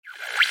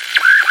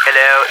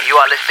Hello, you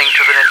are listening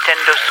to the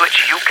Nintendo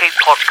Switch UK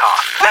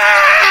podcast.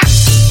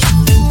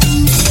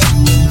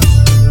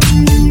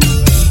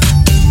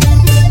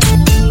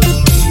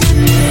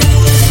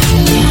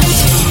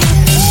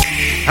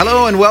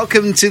 Hello and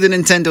welcome to the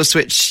Nintendo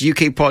Switch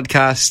UK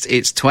podcast.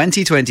 It's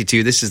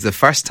 2022. This is the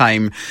first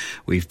time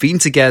we've been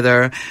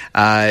together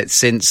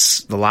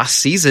since the last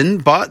season.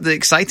 But the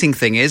exciting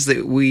thing is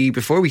that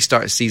before we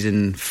start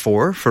season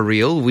 4 for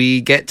real, we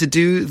get to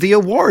do the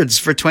awards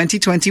for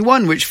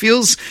 2021, which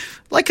feels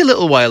like a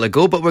little while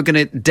ago, but we're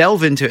going to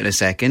delve into it in a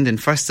second.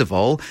 And first of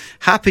all,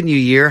 Happy New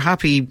Year,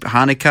 Happy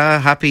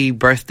Hanukkah, Happy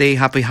Birthday,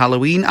 Happy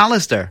Halloween,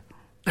 Alistair.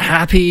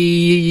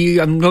 Happy,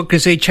 I'm not going to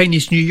say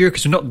Chinese New Year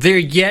because we're not there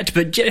yet,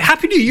 but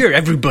Happy New Year,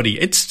 everybody.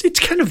 It's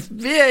kind of...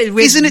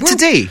 Isn't it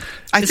today?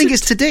 I think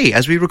it's today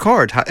as we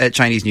record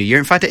Chinese New Year.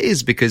 In fact, it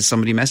is because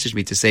somebody messaged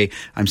me to say,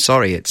 I'm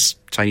sorry, it's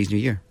Chinese New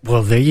Year.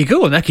 Well, there you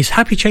go. In that case,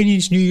 Happy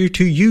Chinese New Year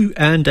to you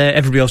and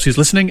everybody else who's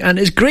listening. And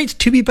it's great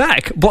to be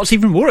back. What's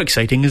even more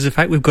exciting is the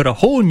fact we've got a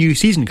whole new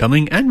season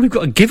coming and we've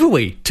got a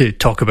giveaway to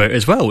talk about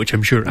as well, which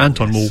I'm sure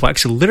Anton will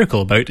wax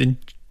lyrical about in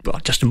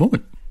just a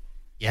moment.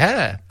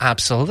 Yeah,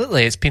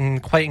 absolutely. It's been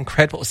quite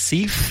incredible to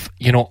see.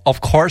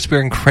 Of course,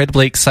 we're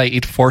incredibly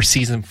excited for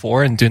season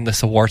 4 and doing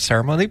this award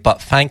ceremony,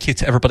 but thank you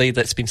to everybody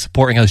that's been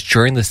supporting us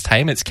during this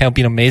time. It's kind of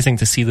been amazing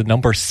to see the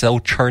numbers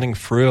still churning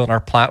through on our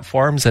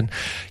platforms. And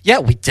yeah,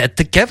 we did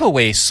the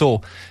giveaway.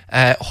 So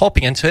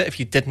hopping into it, if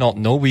you did not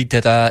know, we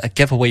did a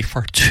giveaway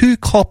for 2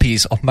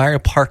 copies of Mario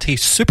Party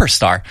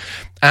Superstar.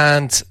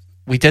 And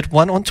we did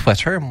one on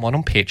Twitter and one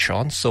on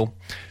Patreon. So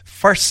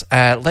first,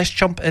 let's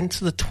jump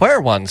into the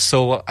Twitter one.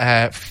 So,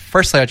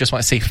 firstly, I just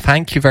want to say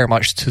thank you very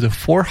much to the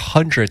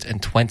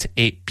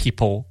 428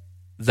 people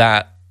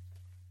that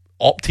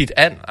opted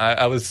in.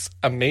 I was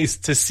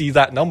amazed to see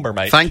that number,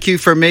 Mike. Thank you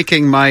for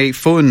making my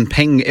phone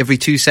ping every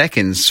 2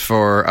 seconds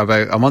for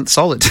about a month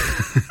solid.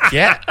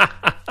 Yeah.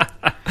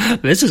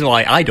 This is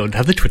why I don't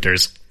have the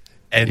Twitters.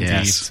 Indeed.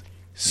 Yes.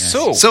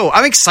 So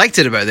I'm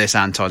excited about this,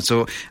 Anton.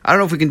 So I don't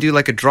know if we can do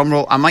like a drum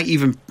roll. I might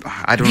even,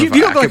 I don't know. You've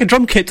got like a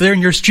drum kit there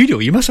in your studio.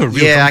 You must have a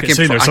real drum kit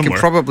there somewhere. I can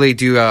probably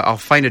do I'll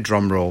find a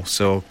drum roll.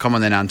 So come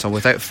on then, Anton.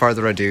 Without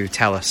further ado,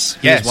 tell us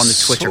who has won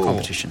the Twitter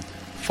competition.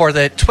 For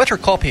the Twitter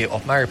copy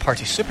of Mario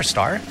Party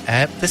Superstar,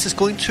 this is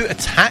going to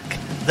attack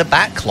the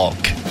backlog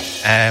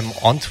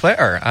on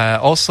Twitter.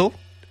 Also,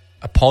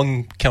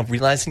 upon kind of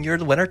realising you're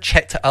the winner,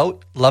 checked it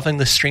out, loving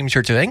the streams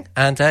you're doing.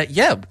 And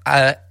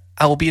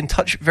I will be in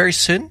touch very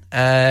soon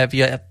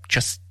via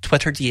just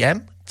Twitter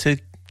DM to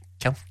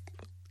kind of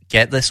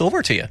get this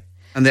over to you.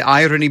 And the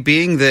irony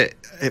being that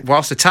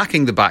whilst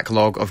attacking the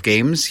backlog of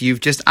games, you've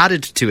just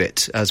added to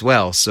it as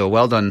well. So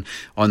well done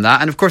on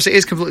that. And of course, it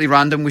is completely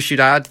random. We should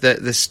add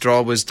that this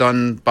draw was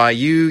done by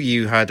you.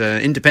 You had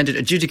an independent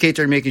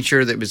adjudicator making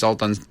sure that it was all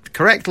done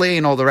correctly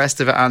and all the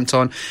rest of it,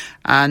 Anton.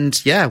 And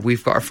yeah,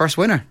 we've got our first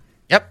winner.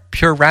 Yep,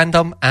 pure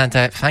random. And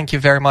thank you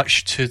very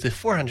much to the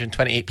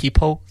 428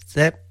 people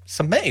that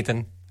submitted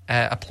and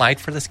applied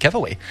for this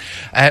giveaway.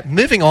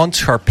 Moving on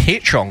to our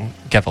Patreon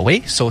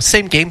giveaway. So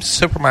same game,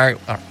 Mario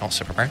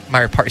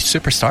Party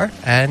Superstar,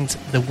 and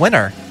the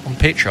winner on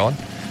Patreon,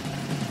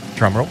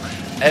 drumroll,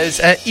 is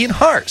Ian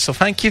Hart. So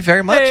thank you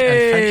very much,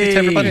 and thank you to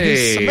everybody who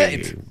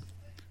submitted.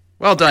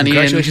 Well done,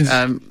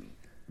 Ian.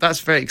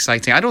 That's very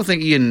exciting. I don't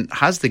think Ian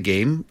has the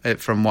game,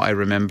 from what I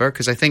remember,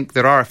 because I think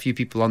there are a few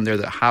people on there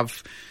that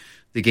have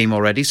the game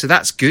already. So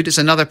that's good. It's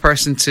another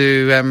person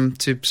to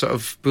sort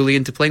of bully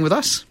into playing with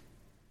us.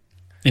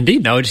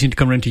 Indeed. Now I just need to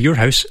come around to your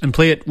house and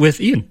play it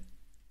with Ian.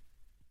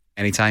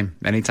 Anytime,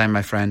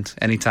 my friend.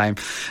 Anytime.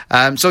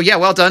 So yeah,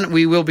 well done.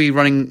 We will be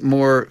running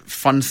more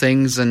fun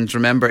things. And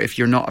remember, if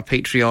you're not a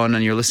Patreon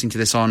and you're listening to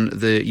this on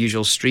the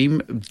usual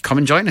stream, come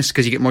and join us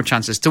because you get more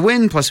chances to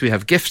win. Plus we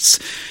have gifts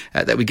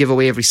that we give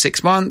away every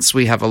 6 months.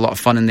 We have a lot of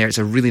fun in there. It's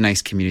a really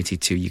nice community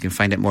too. You can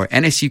find out more at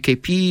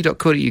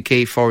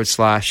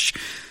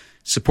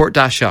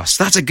nsukp.co.uk/support-us.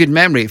 That's a good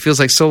memory. It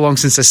feels like so long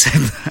since I said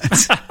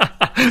that.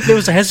 There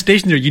was a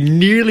hesitation there. You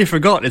nearly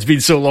forgot. It's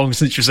been so long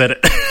since you said it.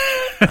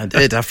 I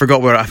did. I forgot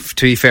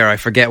to be fair, I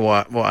forget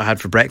what I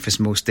had for breakfast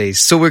most days.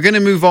 So we're going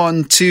to move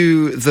on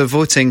to the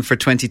voting for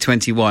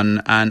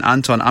 2021. And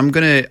Anton, I'm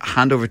going to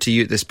hand over to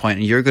you at this point,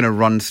 and you're going to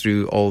run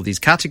through all these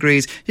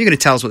categories. You're going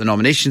to tell us what the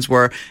nominations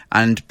were.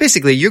 And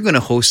basically, you're going to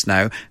host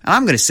now. And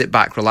I'm going to sit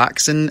back,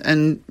 relax,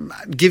 and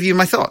give you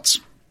my thoughts.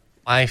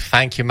 I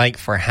thank you, Mike,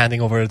 for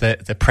handing over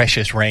the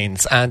precious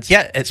reins. And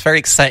yeah, it's very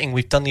exciting.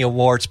 We've done the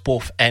awards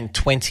both in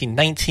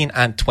 2019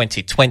 and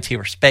 2020,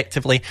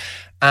 respectively.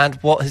 And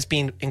what has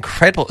been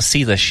incredible to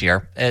see this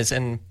year is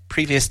in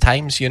previous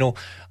times,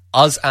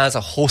 us as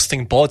a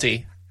hosting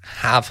body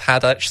have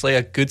had actually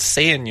a good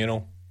say in,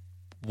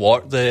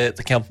 what the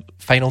kind of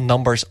final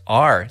numbers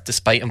are,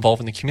 despite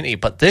involving the community.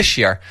 But this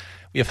year,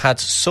 we have had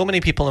so many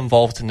people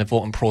involved in the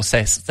voting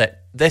process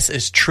that this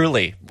is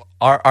truly...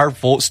 Our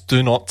votes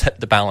do not tip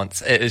the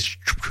balance. It is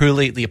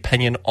truly the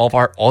opinion of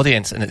our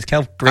audience, and it's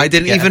kind of great. I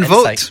didn't even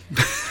vote.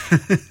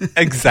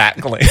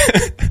 Exactly.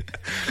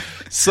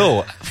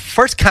 So,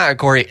 first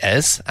category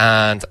is,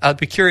 and I'd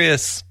be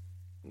curious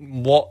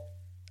what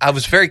I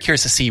was very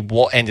curious to see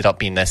what ended up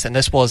being this. And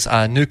this was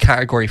a new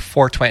category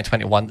for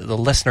 2021, the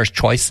listener's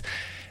choice.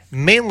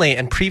 Mainly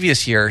in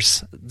previous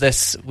years,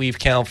 we've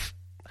kind of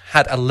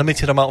had a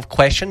limited amount of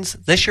questions.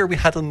 This year we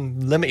had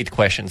unlimited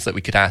questions that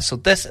we could ask. So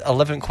this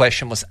 11th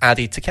question was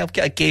added to kind of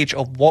get a gauge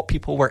of what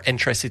people were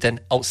interested in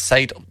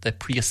outside of the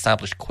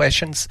pre-established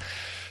questions.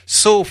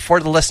 So for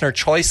the listener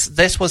choice,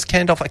 this was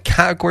kind of a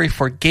category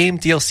for game,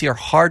 DLC, or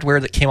hardware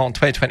that came out in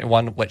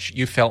 2021, which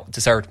you felt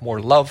deserved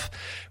more love.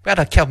 We had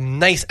a kind of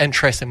nice,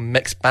 interesting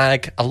mixed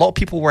bag. A lot of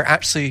people were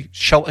actually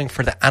shouting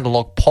for the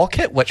Analog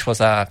Pocket, which was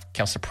a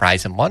kind of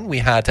surprising one. We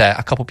had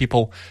a couple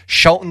people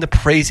shouting the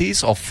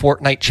praises of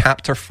Fortnite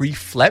Chapter 3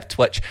 Flipped,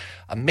 which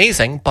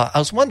amazing. But I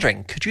was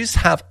wondering, could you just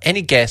have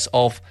any guess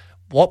of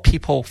what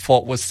people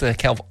thought was the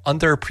kind of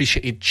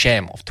underappreciated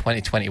gem of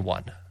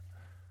 2021?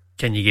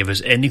 Can you give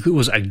us any clue?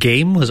 Was it a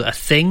game? Was it a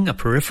thing? A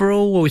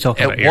peripheral? What are we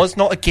talking about here? It was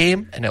not a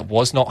game, and it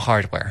was not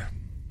hardware.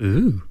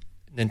 Ooh.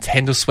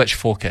 Nintendo Switch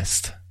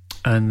focused.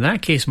 In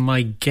that case,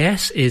 my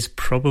guess is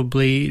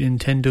probably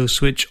Nintendo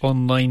Switch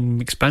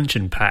Online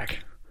Expansion Pack.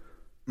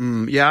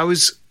 Yeah, I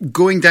was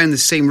going down the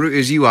same route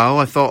as you, Al.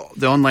 I thought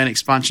the online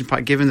expansion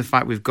pack, given the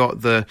fact we've got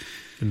the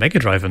Mega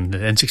Drive and the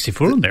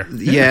N64 in there.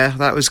 Yeah,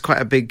 that was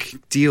quite a big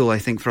deal, I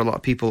think, for a lot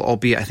of people,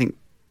 albeit I think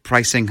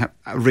pricing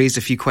raised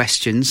a few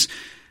questions.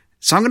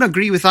 So I'm going to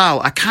agree with Al.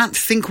 I can't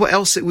think what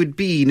else it would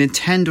be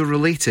Nintendo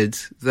related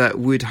that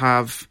would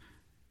have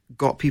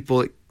got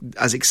people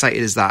as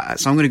excited as that.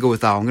 So I'm going to go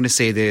with Al. I'm going to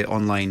say the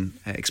online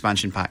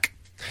expansion pack.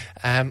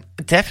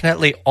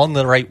 Definitely on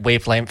the right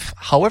wavelength.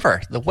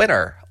 However, the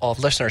winner of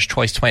Listener's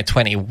Choice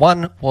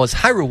 2021 was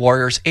Hyrule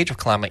Warriors Age of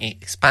Calamity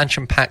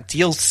Expansion Pack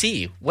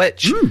DLC,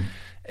 which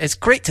is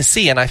great to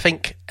see. And I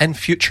think in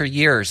future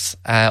years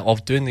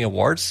of doing the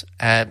awards,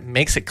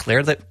 makes it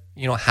clear that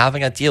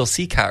having a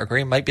DLC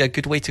category might be a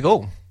good way to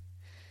go.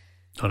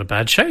 Not a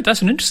bad shout.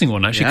 That's an interesting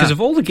one, actually, because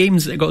of all the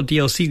games that got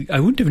DLC, I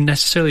wouldn't have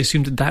necessarily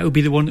assumed that would be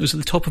the one that was at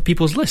the top of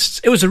people's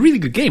lists. It was a really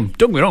good game.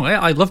 Don't get me wrong.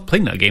 I loved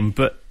playing that game,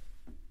 but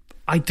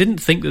I didn't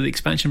think that the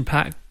expansion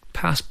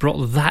pass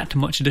brought that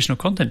much additional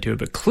content to it.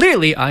 But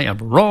clearly, I am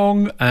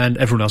wrong, and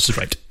everyone else is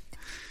right.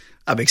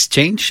 A mixed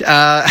change.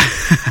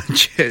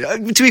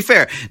 To be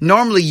fair,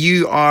 normally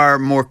you are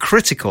more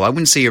critical. I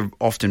wouldn't say you're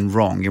often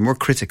wrong. You're more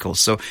critical.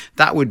 So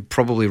that would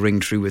probably ring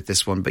true with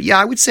this one. But yeah,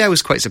 I would say I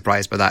was quite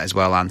surprised by that as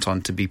well,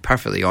 Anton, to be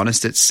perfectly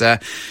honest. It's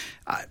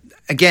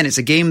again, it's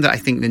a game that I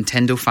think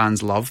Nintendo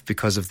fans love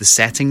because of the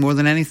setting more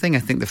than anything. I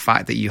think the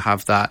fact that you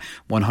have that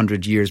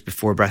 100 years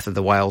before Breath of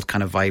the Wild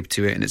kind of vibe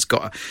to it, and it's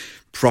got a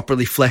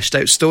properly fleshed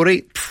out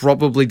story,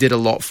 probably did a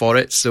lot for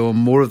it. So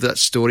more of that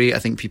story, I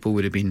think people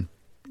would have been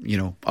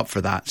up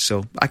for that.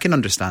 So I can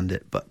understand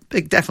it, but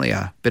definitely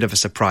a bit of a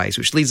surprise,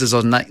 which leads us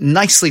on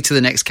nicely to the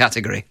next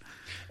category.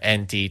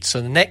 Indeed. So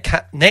the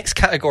next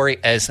category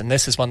is, and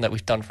this is one that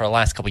we've done for the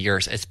last couple of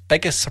years, is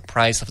biggest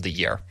surprise of the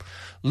year.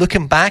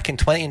 Looking back in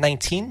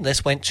 2019,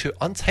 this went to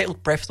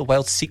Untitled Breath of the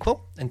Wild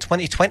sequel. In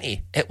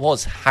 2020, it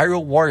was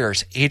Hyrule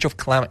Warriors Age of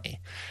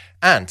Calamity.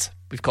 And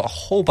we've got a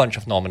whole bunch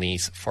of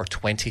nominees for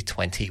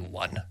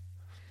 2021.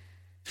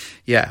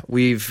 Yeah,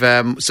 we've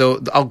so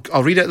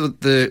I'll read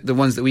out the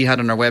ones that we had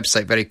on our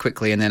website very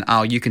quickly, and then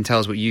Al, you can tell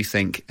us what you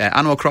think.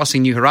 Animal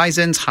Crossing New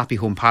Horizons, Happy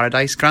Home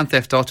Paradise, Grand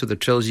Theft Auto The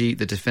Trilogy,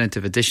 the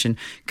Definitive Edition,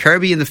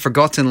 Kirby and the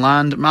Forgotten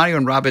Land, Mario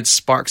and Rabbids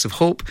Sparks of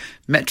Hope,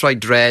 Metroid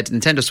Dread,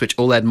 Nintendo Switch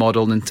OLED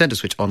model, Nintendo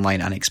Switch Online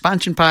and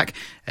Expansion Pack,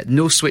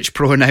 no Switch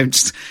Pro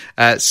announced,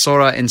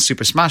 Sora in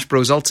Super Smash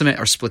Bros. Ultimate,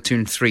 or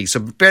Splatoon 3. So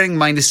bearing in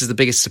mind this is the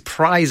biggest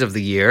surprise of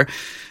the year,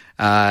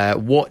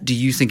 what do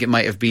you think it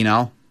might have been,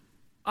 Al?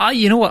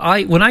 You know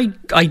what? When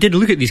I did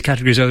look at these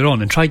categories earlier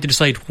on and tried to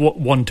decide what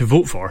one to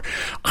vote for,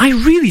 I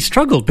really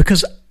struggled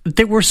because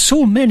there were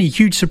so many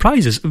huge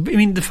surprises. I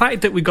mean, the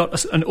fact that we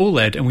got an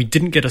OLED and we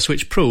didn't get a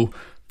Switch Pro,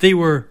 they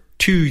were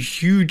two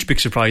huge big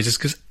surprises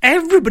because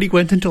everybody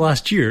went into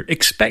last year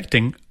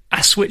expecting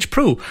a Switch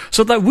Pro.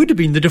 So that would have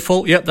been the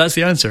default, yep, that's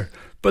the answer.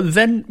 But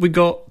then we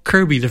got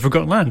Kirby, The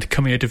Forgotten Land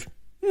coming out of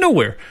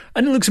nowhere,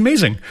 and it looks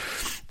amazing.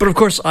 But of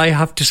course, I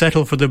have to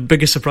settle for the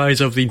biggest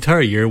surprise of the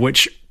entire year,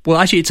 which, well,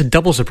 actually, it's a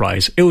double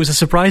surprise. It was a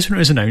surprise when it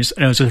was announced,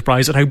 and it was a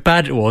surprise at how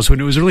bad it was when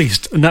it was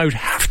released. And that would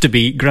have to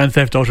be Grand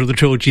Theft Auto The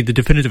Trilogy, the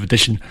Definitive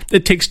Edition.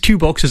 It takes two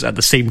boxes at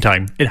the same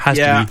time. It has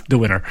to be the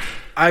winner.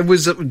 I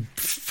was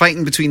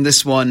fighting between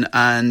this one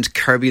and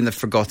Kirby and the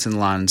Forgotten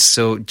Land.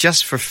 So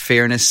just for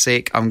fairness'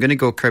 sake, I'm going to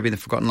go Kirby and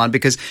the Forgotten Land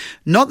because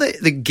not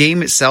the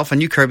game itself, a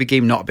new Kirby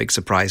game, not a big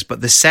surprise, but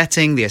the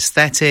setting, the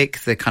aesthetic,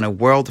 the kind of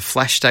world, the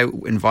fleshed out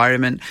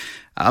environment.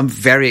 I'm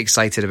very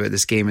excited about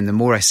this game, and the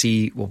more I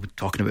see, we'll be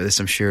talking about this,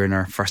 I'm sure, in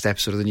our first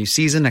episode of the new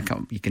season.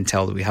 You can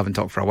tell that we haven't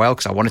talked for a while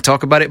because I want to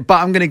talk about it,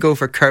 but I'm going to go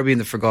for Kirby and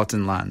the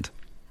Forgotten Land.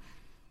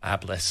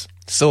 Fabulous.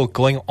 So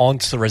going on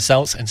to the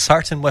results and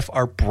starting with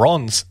our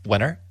bronze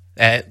winner,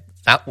 that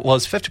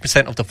was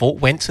 50% of the vote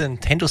went to the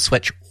Nintendo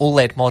Switch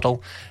OLED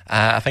model.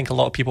 I think a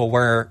lot of people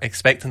were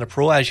expecting the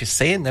Pro, as you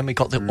say, and then we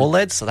got the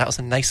OLED, so that was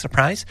a nice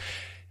surprise.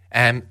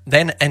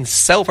 Then in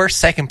silver,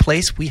 second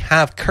place, we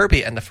have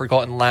Kirby and the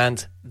Forgotten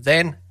Land.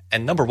 Then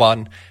And number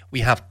 1,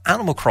 we have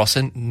Animal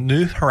Crossing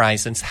New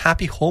Horizons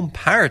Happy Home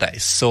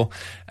Paradise. So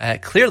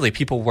clearly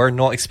people were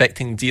not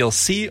expecting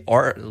DLC,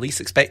 or at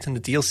least expecting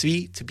the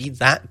DLC to be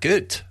that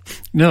good.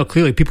 No,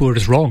 clearly people were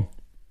just wrong.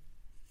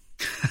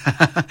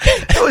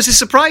 It was a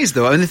surprise,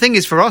 though. And the thing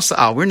is, for us,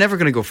 we're never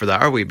going to go for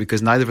that, are we?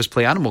 Because neither of us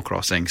play Animal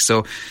Crossing.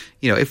 So,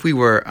 if we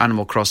were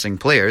Animal Crossing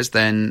players,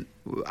 then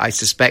I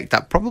suspect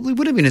that probably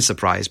would have been a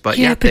surprise. But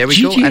but there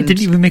we go. GG, it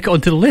didn't even make it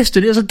onto the list,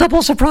 and it was a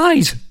double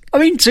surprise. I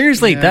mean,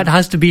 seriously, that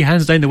has to be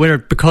hands down the winner,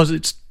 because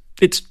it's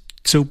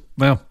so,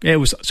 well, yeah,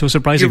 it was so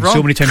surprising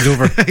so many times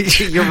over.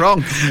 You're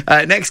wrong.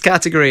 Next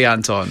category,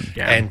 Anton.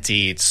 Yeah.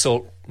 Indeed.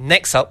 So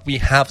next up, we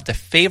have the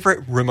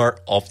favourite rumour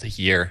of the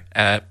year.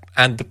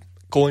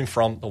 Going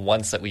from the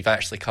ones that we've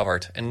actually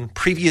covered. In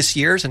previous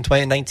years, in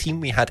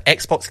 2019, we had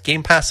Xbox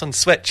Game Pass on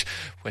Switch,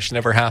 which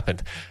never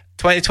happened.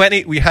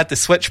 2020, we had the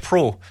Switch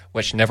Pro,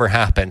 which never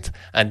happened.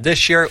 And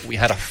this year, we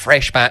had a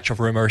fresh batch of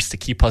rumours to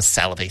keep us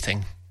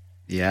salivating.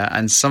 Yeah,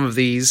 and some of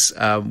these,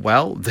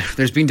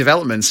 there's been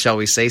developments, shall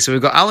we say. So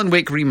we've got Alan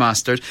Wake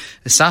Remastered,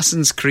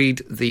 Assassin's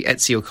Creed, the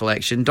Ezio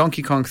Collection,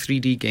 Donkey Kong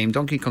 3D game,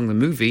 Donkey Kong the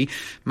Movie,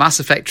 Mass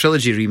Effect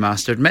Trilogy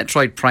Remastered,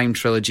 Metroid Prime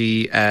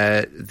Trilogy,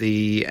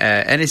 the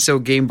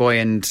NSO Game Boy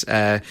and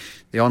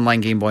the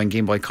online Game Boy and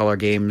Game Boy Color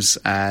games,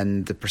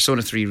 and the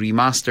Persona 3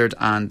 Remastered,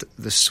 and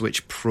the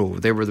Switch Pro.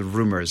 They were the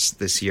rumours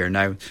this year.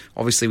 Now,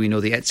 obviously, we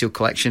know the Ezio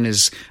Collection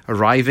is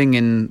arriving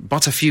in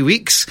but a few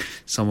weeks.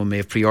 Someone may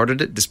have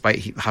pre-ordered it,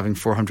 despite having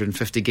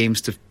 450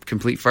 games to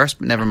complete first,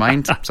 but never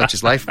mind. Such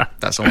is life.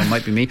 That someone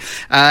might be me.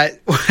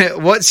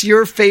 What's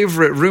your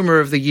favourite rumour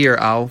of the year,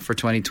 Al, for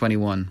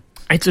 2021?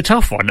 It's a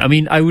tough one. I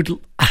mean,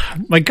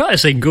 my gut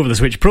is saying go for the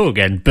Switch Pro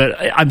again, but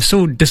I'm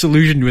so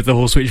disillusioned with the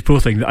whole Switch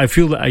Pro thing that I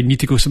feel that I need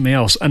to go something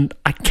else. And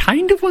I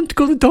kind of want to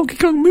go the Donkey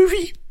Kong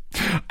Movie.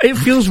 It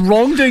feels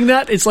wrong doing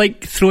that. It's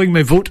like throwing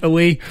my vote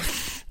away.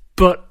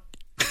 But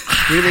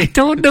really? I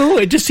don't know.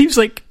 It just seems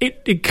like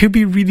it could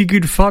be really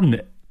good fun.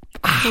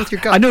 With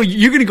your gut. I know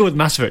you're going to go with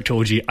Mass Effect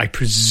Trilogy, I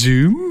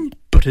presume,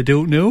 but I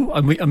don't know.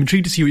 I'm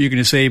intrigued to see what you're going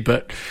to say.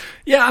 But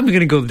yeah, I'm going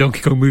to go the Donkey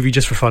Kong Movie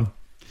just for fun.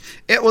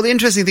 Yeah, well, the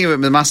interesting thing about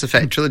the Mass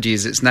Effect trilogy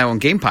is it's now on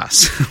Game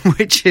Pass,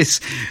 which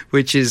is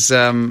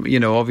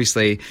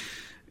obviously,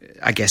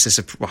 I guess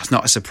it's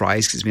not a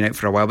surprise because it's been out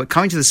for a while. But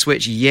coming to the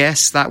Switch,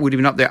 yes, that would have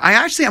been up there.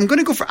 I'm going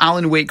to go for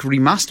Alan Wake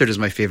Remastered as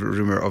my favourite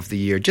rumour of the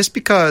year, just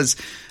because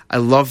I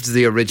loved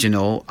the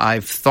original.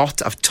 I've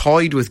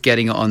toyed with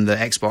getting it on the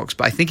Xbox,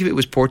 but I think if it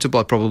was portable,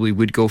 I probably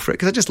would go for it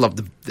because I just love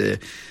the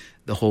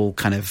whole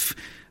kind of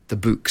the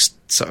books,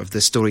 sort of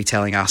the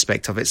storytelling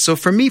aspect of it. So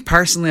for me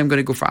personally, I'm going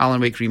to go for Alan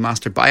Wake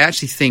Remastered, but I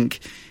actually think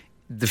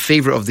the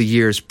favourite of the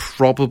year is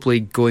probably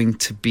going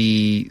to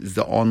be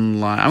the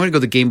online. I'm going to go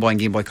the Game Boy and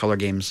Game Boy Color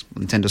games,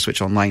 Nintendo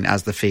Switch Online,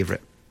 as the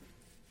favourite.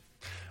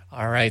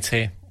 All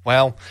righty.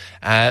 Well,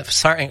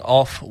 starting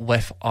off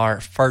with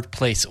our third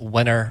place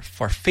winner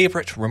for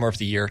favourite rumour of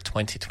the year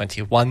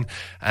 2021,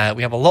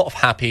 we have a lot of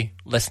happy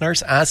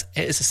listeners, as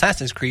it is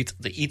Assassin's Creed,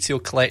 the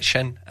Ezio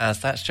Collection, as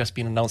that's just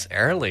been announced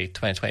early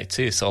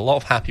 2022. So a lot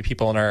of happy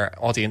people in our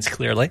audience,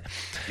 clearly.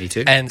 Me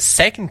too. And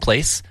second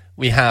place,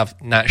 we have,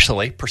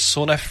 naturally,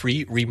 Persona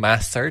 3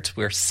 Remastered.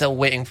 We're still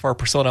waiting for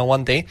Persona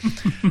one day.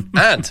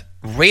 And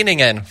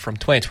reigning in from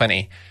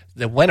 2020,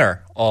 the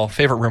winner of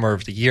favourite rumour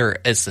of the year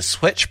is the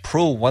Switch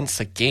Pro once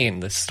again.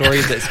 The story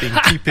that's been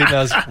keeping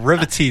us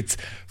riveted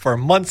for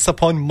months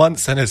upon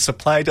months and has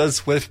supplied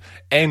us with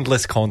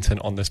endless content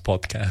on this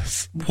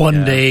podcast.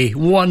 One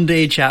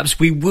day, chaps,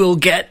 we will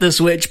get the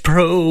Switch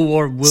Pro,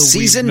 or will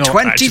Season we not,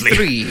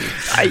 23.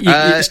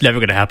 It's never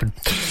going to happen.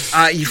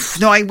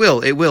 No, I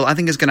will. It will. I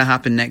think it's going to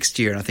happen next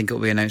year, and I think it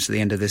will be announced at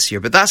the end of this year.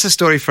 But that's a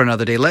story for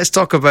another day. Let's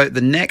talk about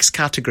the next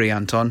category,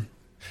 Anton.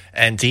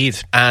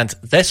 Indeed. And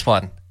this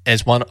one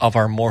is one of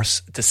our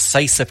most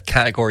decisive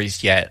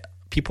categories yet.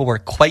 People were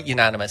quite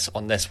unanimous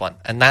on this one,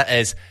 and that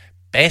is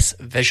Best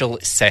Visual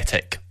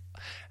Aesthetic.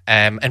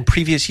 In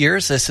previous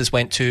years, this has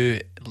went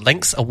to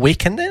Link's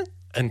Awakening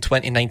in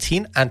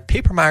 2019 and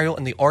Paper Mario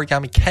and the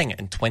Origami King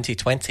in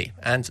 2020.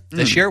 And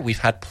this year, we've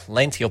had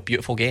plenty of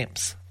beautiful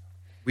games.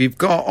 We've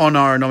got on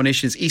our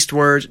nominations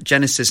Eastward,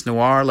 Genesis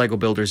Noir, Lego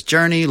Builder's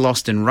Journey,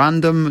 Lost in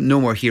Random, No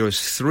More Heroes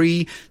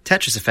 3,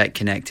 Tetris Effect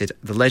Connected,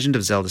 The Legend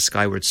of Zelda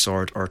Skyward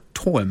Sword, or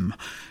Toem.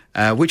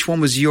 Which one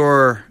was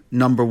your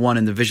number one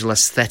in the visual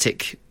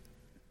aesthetic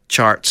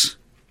charts,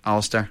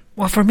 Alistair?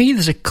 Well, for me,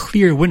 there's a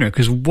clear winner,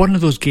 because one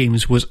of those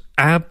games was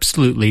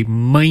absolutely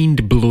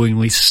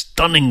mind-blowingly,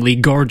 stunningly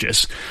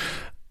gorgeous.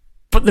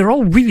 But they're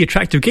all really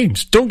attractive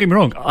games. Don't get me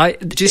wrong.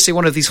 Did you say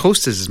one of these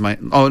hosts is my...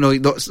 Oh, no,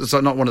 it's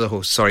not one of the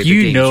hosts. Sorry.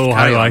 You know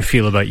how I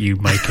feel about you,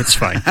 Mike. It's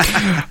fine.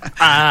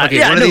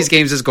 One of these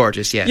games is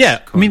gorgeous, yes. Yeah,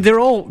 I mean, they're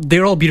all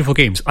beautiful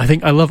games. I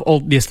think I love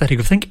all the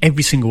aesthetic. I think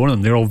every single one of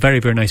them, they're all very,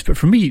 very nice. But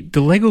for me,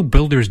 the Lego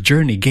Builder's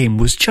Journey game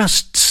was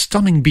just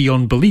stunning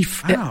beyond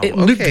belief. Wow, it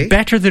looked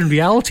better than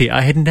reality.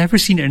 I had never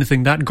seen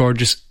anything that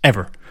gorgeous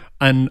ever.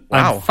 And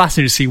wow. I'm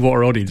fascinated to see what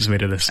our audience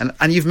made of this.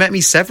 And you've met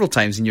me several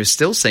times and you're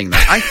still saying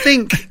that. I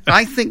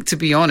think to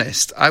be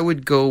honest, I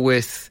would go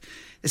with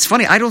It's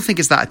funny, I don't think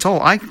it's that at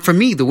all. For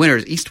me, the winner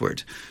is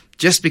Eastward,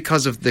 just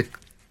because of the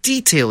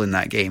detail in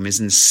that game is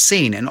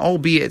insane, and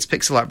albeit it's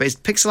pixel art, but it's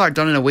pixel art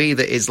done in a way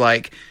that is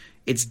like,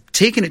 it's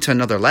taken it to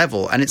another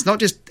level, and it's not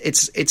just,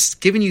 it's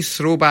giving you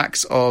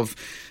throwbacks of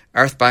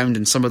Earthbound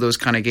and some of those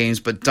kind of games,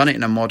 but done it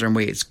in a modern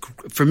way.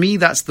 For me,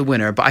 that's the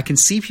winner, but I can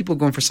see people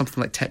going for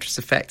something like Tetris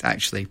Effect,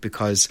 actually,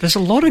 because there's a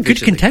lot of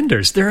good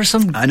contenders. There are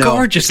some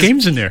gorgeous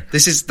games in there.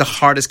 This is the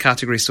hardest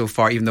category so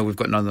far, even though we've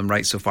got none of them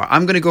right so far.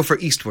 I'm going to go for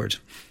Eastward.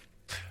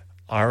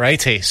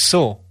 Alrighty,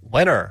 so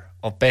winner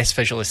of Best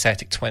Visual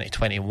Aesthetic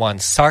 2021,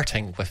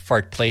 starting with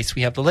third place,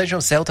 we have The Legend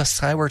of Zelda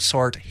Skyward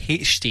Sword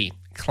HD.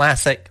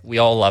 Classic, we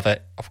all love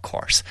it, of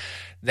course.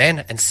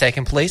 Then in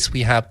second place,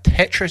 we have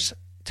Tetris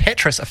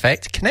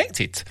Effect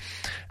Connected.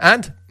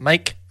 And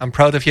Mike, I'm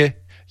proud of you.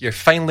 You're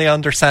finally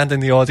understanding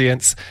the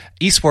audience.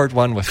 Eastward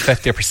won with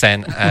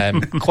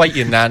 50%, quite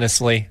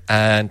unanimously.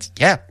 And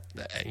yeah,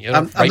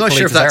 I'm not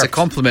sure if that's a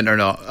compliment or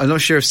not. I'm not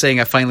sure if saying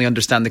I finally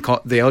understand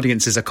the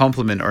audience is a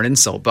compliment or an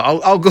insult, but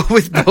I'll go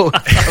with both.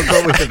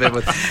 I'll go with a bit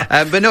with.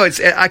 But no,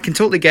 I can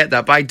totally get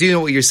that. But I do know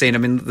what you're saying. I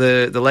mean,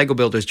 the Lego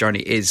Builder's journey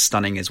is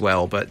stunning as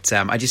well. But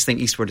I just think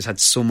Eastward has had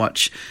so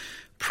much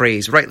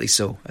praise, rightly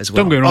so, as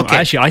well. Don't get me wrong,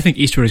 actually, I think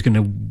Eastward is going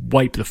to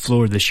wipe the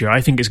floor this year.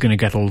 I think it's going to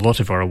get a lot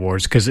of our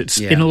awards because it's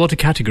in a lot of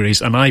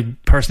categories, and I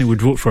personally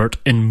would vote for it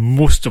in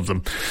most of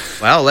them.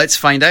 Well, let's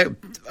find out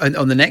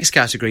on the next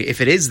category,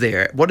 if it is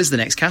there. What is the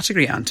next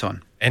category,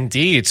 Anton?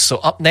 Indeed. So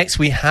up next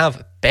we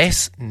have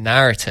Best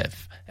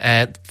Narrative.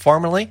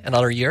 Formerly, in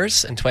other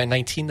years, in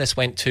 2019, this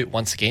went to,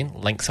 once again,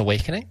 Link's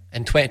Awakening.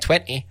 In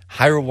 2020,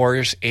 Hyrule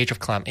Warriors Age of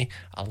Calamity.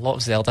 A lot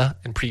of Zelda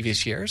in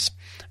previous years.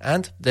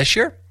 And this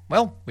year,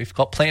 well, we've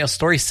got plenty of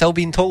stories still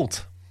being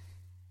told.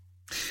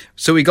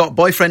 So we got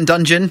Boyfriend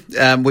Dungeon,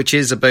 which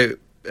is about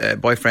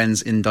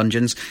boyfriends in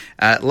dungeons.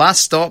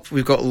 Last Stop,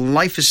 we've got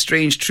Life is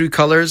Strange True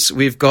Colors,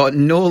 we've got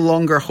No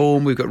Longer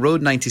Home, we've got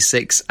Road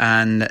 96,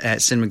 and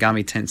Shin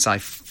Megami Tensei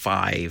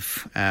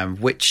 5.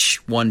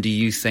 Which one do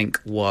you think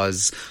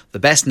was the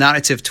best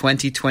narrative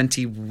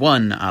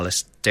 2021,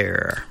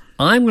 Alistair?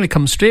 I'm going to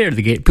come straight out of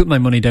the gate, put my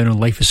money down on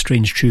Life is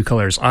Strange True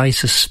Colors. I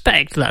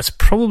suspect that's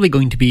probably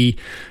going to be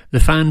the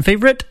fan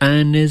favourite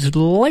and is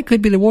likely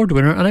to be the award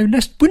winner, and I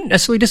wouldn't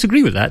necessarily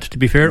disagree with that, to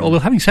be fair. Although,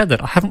 having said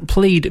that, I haven't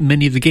played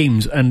many of the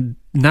games, and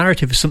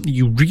narrative is something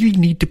you really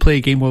need to play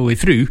a game all the way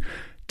through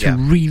to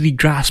really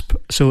grasp,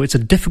 so it's a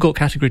difficult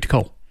category to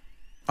call.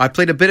 I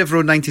played a bit of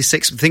Road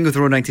 96. The thing with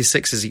Road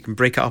 96 is you can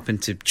break it up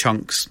into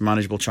chunks,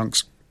 manageable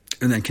chunks,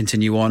 and then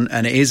continue on.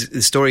 And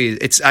the story,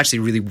 it's actually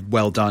really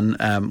well done.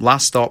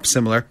 Last Stop,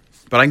 similar.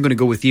 But I'm going to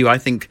go with you. I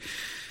think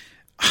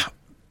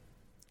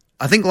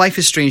Life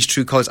is Strange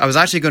True Colors. I was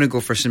actually going to go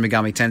for Shin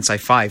Megami Tensei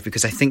 5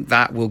 because I think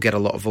that will get a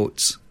lot of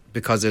votes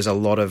because there's a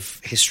lot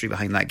of history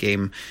behind that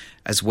game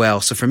as well.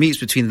 So for me, it's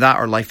between that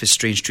or Life is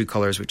Strange True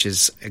Colors, which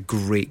is a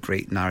great,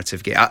 great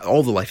narrative game.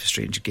 All the Life is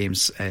Strange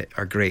games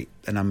are great,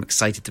 and I'm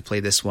excited to play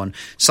this one.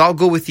 So I'll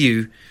go with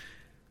you.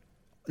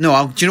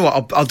 No, do you know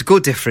what? I'll go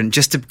different,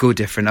 just to go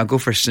different. I'll go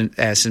for Shin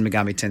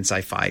Megami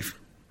Tensei 5.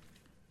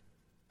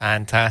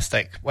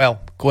 Fantastic.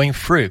 Well, going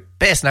through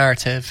Best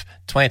Narrative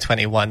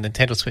 2021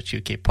 Nintendo Switch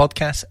UK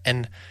podcast.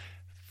 In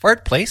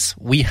third place,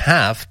 we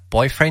have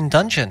Boyfriend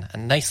Dungeon, a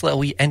nice little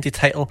wee indie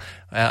title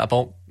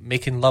about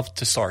making love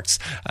to swords.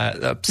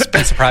 A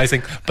bit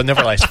surprising, but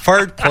nevertheless.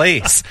 Third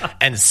place.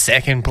 In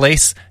second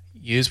place,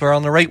 we're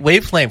on the right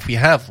wavelength. We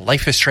have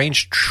Life is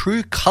Strange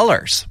True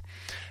Colors.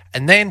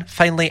 And then,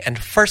 finally, in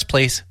first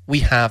place, we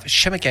have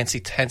Shin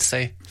Megami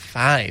Tensei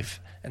 5.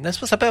 And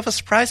this was a bit of a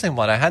surprising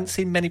one. I hadn't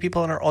seen many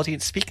people in our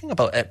audience speaking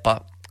about it,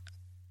 but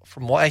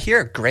from what I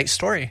hear, great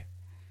story.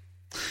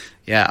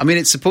 Yeah, I mean,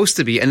 it's supposed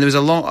to be, and there was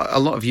a lot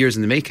of years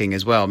in the making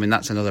as well. I mean,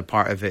 that's another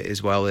part of it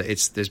as well.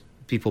 There's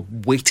people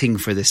waiting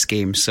for this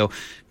game, so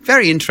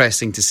very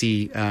interesting to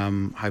see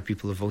how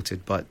people have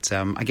voted. But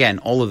again,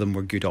 all of them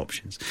were good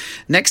options.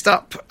 Next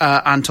up,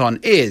 Anton,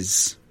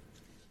 is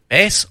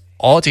Best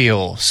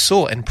Audio.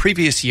 So in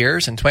previous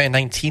years, in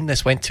 2019,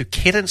 this went to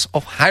Cadence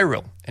of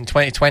Hyrule. In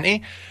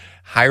 2020,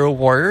 Hyrule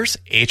Warriors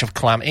Age of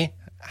Calamity.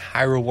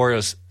 Hyrule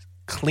Warriors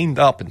cleaned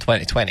up in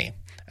 2020.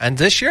 And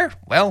this year,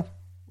 well,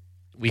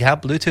 we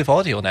have Bluetooth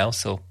audio now,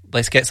 so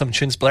let's get some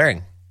tunes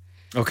blaring.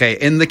 Okay,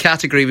 in the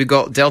category, we've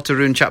got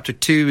Deltarune Chapter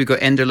 2, we've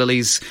got Ender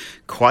Lilies,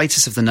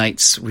 Quietus of the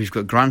Nights, we've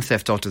got Grand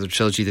Theft Auto The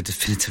Trilogy, the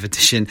Definitive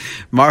Edition,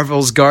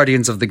 Marvel's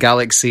Guardians of the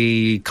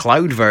Galaxy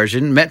Cloud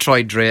version,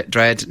 Metroid Dread,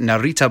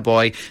 Narita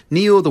Boy,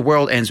 Neo, The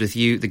World Ends With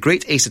You, The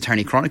Great Ace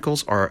Attorney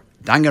Chronicles, or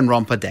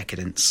Danganronpa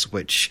Decadence,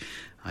 which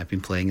I've been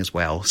playing as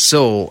well.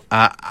 So,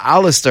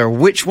 Alistair,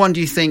 which one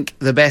do you think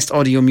the best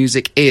audio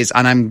music is?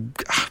 And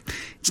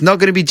it's not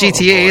going to be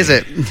GTA, is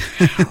it?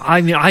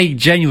 I mean,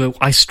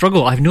 I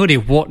struggle. I have no idea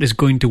what is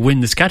going to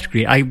win this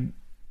category. I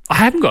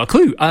haven't got a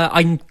clue.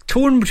 I'm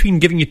torn between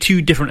giving you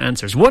two different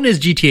answers. One is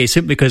GTA,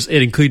 simply because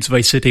it includes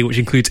Vice City, which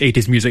includes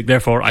 80s music,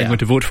 therefore I'm going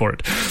to vote for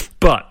it.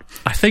 But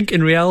I think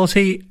in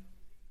reality,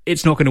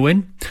 it's not going to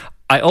win.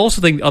 I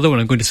also think the other one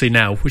I'm going to say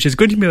now, which is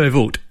going to be my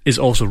vote, is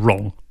also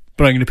wrong.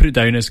 but I'm going to put it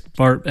down as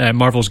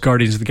Marvel's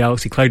Guardians of the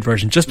Galaxy Cloud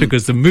version, just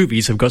because the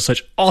movies have got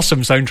such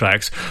awesome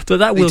soundtracks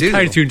that will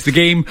carry through into the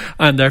game,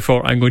 and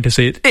therefore I'm going to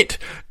say it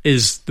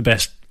is the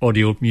best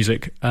audio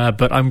music,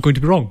 but I'm going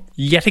to be wrong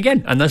yet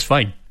again, and that's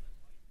fine.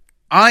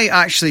 I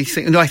actually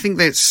think... No, I think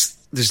there's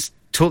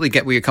totally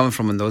get where you're coming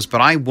from on those,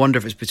 but I wonder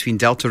if it's between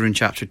Deltarune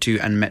Chapter 2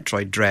 and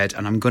Metroid Dread,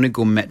 and I'm going to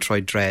go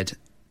Metroid Dread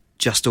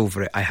just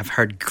over it. I have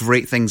heard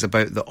great things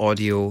about the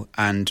audio,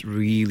 and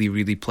really,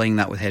 really playing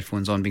that with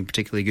headphones on being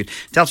particularly good.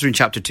 Deltarune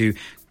Chapter 2,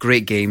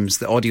 great games.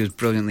 The audio is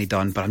brilliantly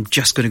done, but I'm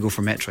just going to go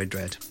for Metroid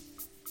Dread.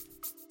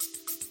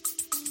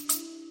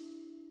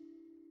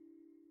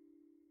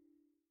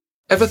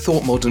 Ever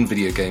thought modern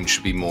video games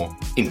should be more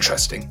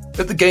interesting?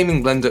 At the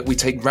Gaming Blender, we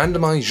take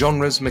randomized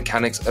genres,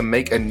 mechanics, and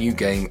make a new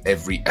game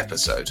every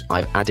episode.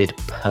 I've added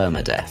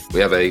permadeath.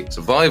 We have a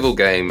survival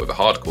game of a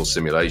hardcore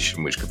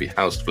simulation, which could be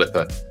House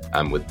Flipper,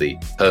 and with the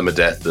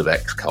permadeath of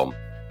XCOM.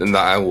 Then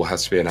that all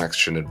has to be an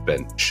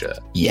action-adventure.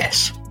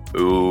 Yes.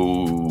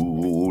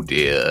 Ooh,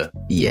 dear.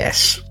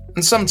 Yes.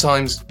 And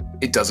sometimes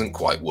it doesn't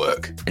quite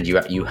work. And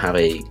you have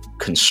a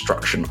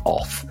construction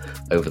off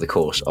over the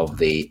course of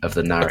the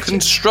narrative. A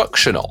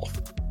construction off.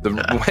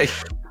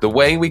 The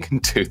way we can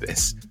do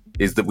this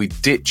is that we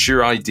ditch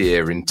your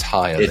idea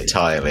entirely.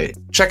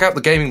 Check out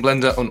the Gaming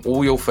Blender on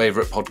all your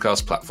favourite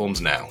podcast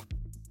platforms now.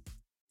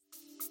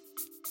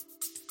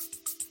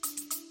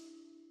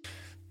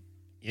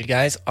 You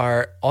guys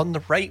are on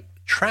the right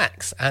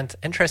tracks, and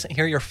interesting to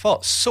hear your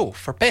thoughts. So,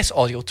 for Best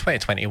Audio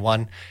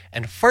 2021,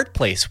 in third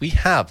place we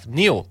have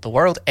Neo, The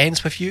World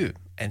Ends With You.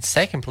 In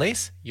second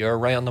place, you're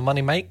right on the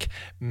money, Mike,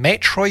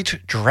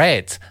 Metroid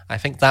Dread. I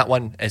think that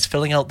one is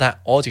filling out that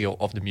audio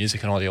of the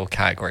music and audio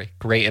category.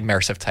 Great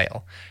immersive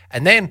title.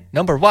 And then,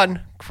 number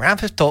one, Grand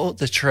Theft Auto,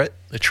 the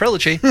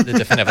trilogy, the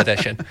definitive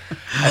edition.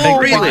 I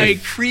think really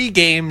 3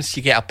 games,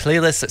 you get a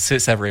playlist that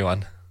suits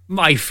everyone.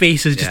 My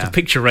face is just a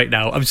picture right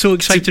now. I'm so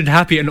excited and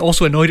happy, and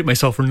also annoyed at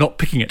myself for not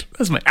picking it.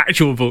 That's my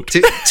actual vote.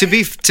 To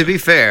be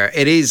fair,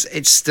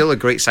 it's still a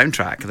great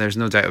soundtrack. There's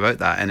no doubt about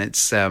that, and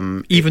it's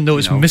even though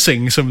it's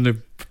missing some of the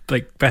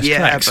best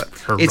tracks.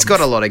 But it's got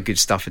a lot of good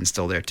stuff in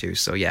still there too.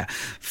 So yeah,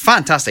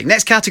 fantastic.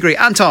 Next category,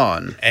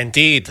 Anton.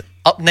 Indeed.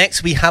 Up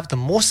next, we have the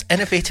Most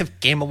Innovative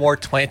Game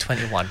Award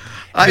 2021.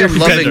 I am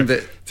loving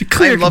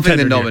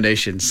the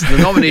nominations. The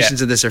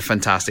nominations Yeah. in this are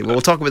fantastic.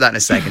 We'll talk about that in a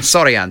second.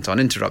 Sorry, Anton,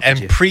 interrupted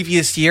you. In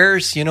previous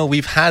years,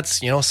 we've had,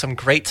 some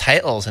great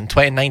titles. In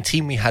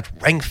 2019, we had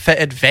Ring Fit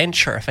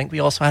Adventure. I think we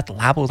also had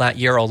Labo that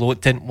year, although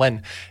it didn't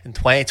win. In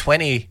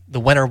 2020,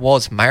 the winner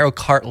was Mario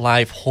Kart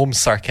Live Home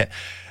Circuit.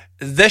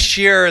 This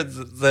year,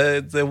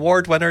 the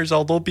award winners,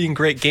 although being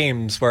great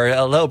games, were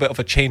a little bit of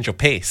a change of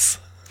pace.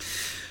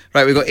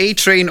 Right, we've got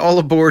A-Train, All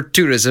Aboard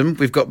Tourism.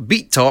 We've got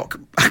Beat Talk,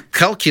 a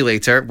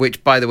calculator,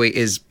 which, by the way,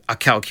 is a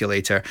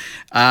calculator.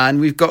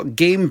 And we've got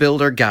Game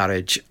Builder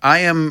Garage.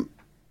 And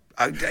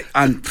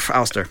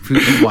Alistair,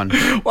 who won?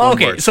 Well,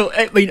 okay, so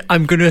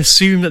I'm going to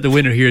assume that the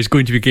winner here is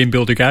going to be Game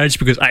Builder Garage,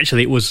 because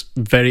actually it was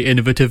very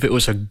innovative. It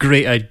was a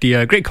great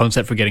idea, a great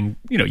concept for getting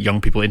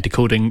young people into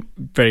coding,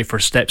 very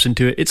first steps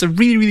into it. It's a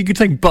really, really good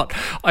thing, but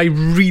I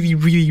really,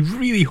 really,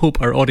 really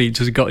hope our audience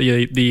has got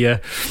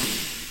the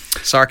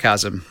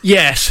sarcasm.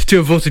 Yes, to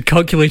have voted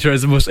Calculator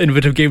as the most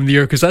innovative game of the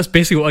year, because that's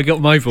basically what I got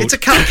my vote. It's a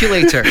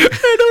calculator. I know,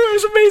 it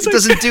was amazing. It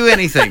doesn't do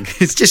anything.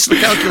 It's just a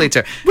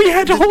calculator. We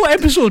had a whole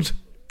episode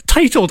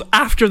titled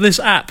after this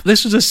app.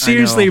 This was a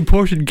seriously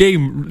important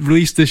game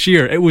released this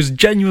year. It was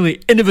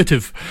genuinely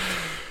innovative.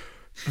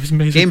 It was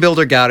amazing. Game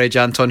Builder Garage,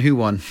 Anton, who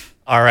won?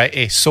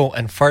 Alright, so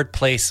in third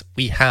place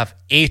we have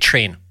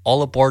A-Train,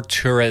 All Aboard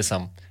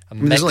Tourism.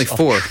 There's only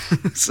 4.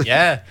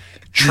 Yeah.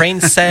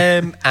 Train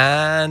sim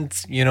and,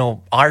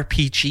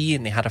 RPG,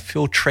 and they had a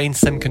full train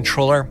sim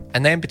controller.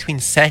 And then between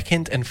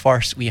second and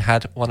first, we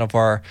had one of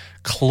our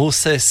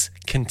closest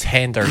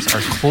contenders,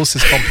 our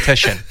closest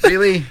competition.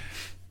 Really?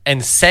 In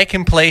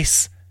second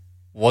place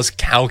was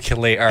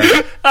Calculator.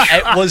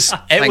 It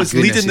was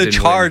leading the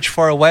charge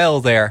for a while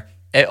there.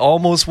 It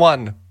almost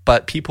won,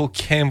 but people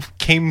came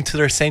to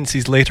their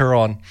senses later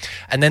on.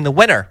 And then the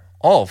winner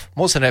of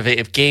Most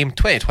Innovative Game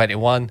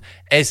 2021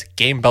 is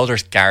Game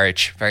Builder's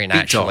Garage, very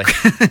naturally.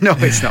 No,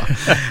 it's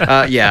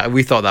not. Yeah,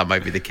 we thought that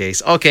might be the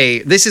case. Okay,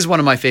 this is one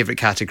of my favourite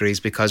categories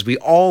because we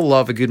all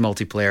love a good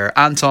multiplayer.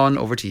 Anton,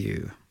 over to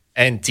you.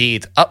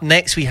 Indeed. Up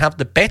next, we have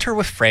the Better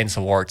With Friends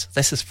Awards.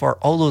 This is for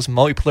all those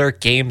multiplayer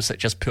games that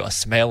just put a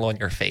smile on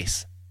your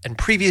face. In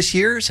previous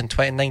years, in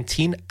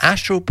 2019,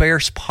 Astro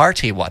Bears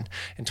Party won.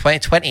 In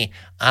 2020,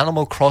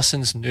 Animal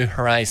Crossing's New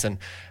Horizon.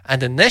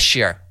 And in this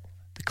year,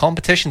 the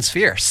competition's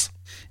fierce.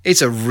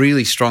 It's a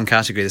really strong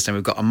category this time.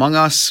 We've got Among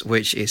Us,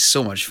 which is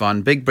so much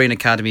fun. Big Brain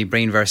Academy,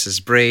 Brain versus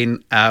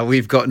Brain.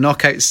 We've got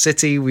Knockout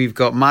City. We've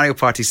got Mario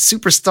Party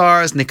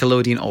Superstars,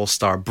 Nickelodeon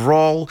All-Star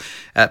Brawl,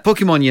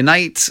 Pokemon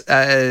Unite,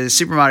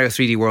 Super Mario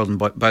 3D World and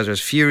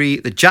Bowser's Fury,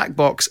 the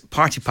Jackbox,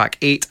 Party Pack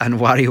 8, and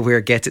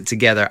WarioWare Get It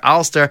Together.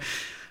 Alistair,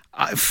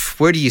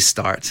 Where do you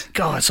start?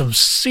 God, some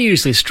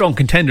seriously strong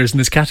contenders in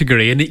this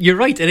category. And you're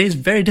right, it is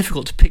very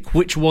difficult to pick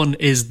which one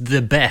is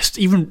the best,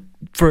 even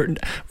for,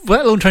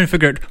 let alone trying to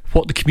figure out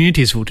what the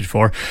community has voted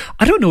for.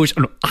 I don't know which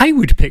I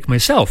would pick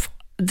myself.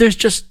 There's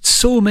just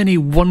so many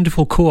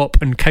wonderful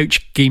co-op and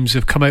couch games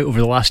have come out over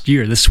the last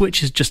year. The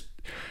Switch is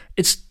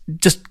it's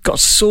just got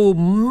so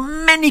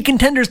many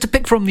contenders to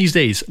pick from these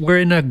days. We're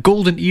in a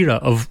golden era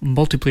of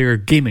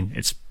multiplayer gaming.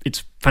 It's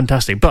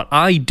fantastic. But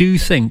I do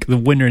think the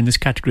winner in this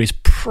category is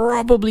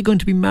probably going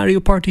to be Mario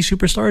Party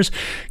Superstars.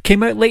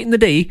 Came out late in the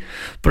day,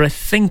 but I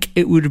think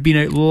it would have been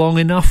out long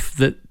enough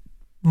that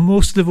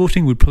most of the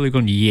voting would probably go,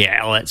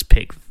 yeah, let's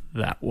pick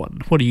that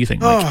one. What do you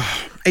think, Mike?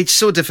 It's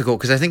so difficult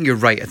because I think you're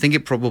right. I think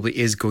it probably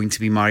is going to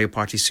be Mario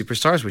Party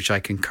Superstars, which I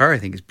concur. I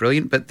think is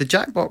brilliant. But the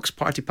Jackbox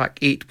Party Pack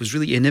 8 was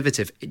really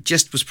innovative. It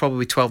just was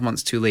probably 12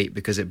 months too late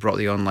because it brought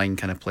the online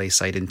kind of play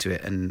side into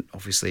it. And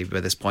obviously by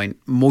this point,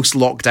 most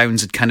lockdowns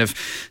had kind of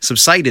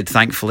subsided,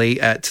 thankfully,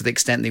 to the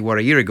extent they were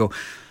a year ago.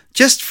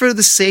 Just for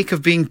the sake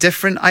of being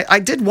different, I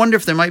did wonder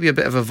if there might be a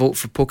bit of a vote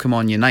for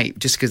Pokemon Unite,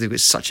 just because they've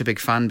got such a big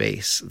fan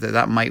base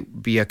that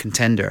might be a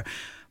contender.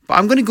 But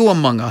I'm going to go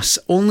Among Us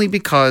only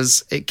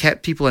because it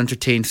kept people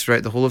entertained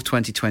throughout the whole of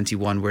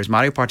 2021, whereas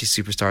Mario Party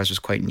Superstars was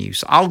quite new.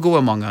 So I'll go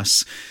Among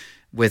Us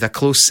with a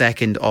close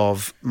second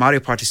of Mario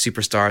Party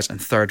Superstars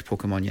and third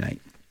Pokemon Unite.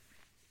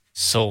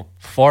 So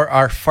for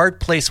our third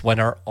place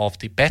winner of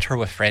the Better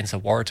With Friends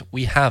award,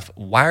 we have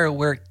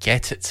WarioWare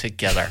Get It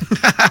Together.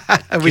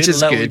 Which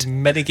is good.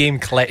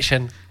 Minigame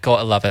collection.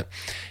 Gotta love it.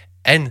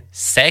 In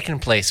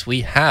second place,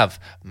 we have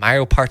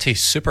Mario Party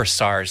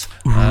Superstars.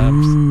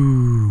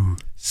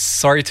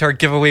 Sorry to our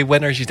giveaway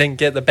winners, you didn't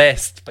get the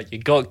best, but you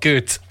got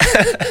good.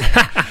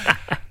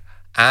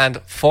 And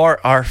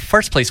for our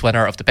first place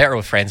winner of the Better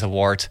With Friends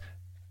award,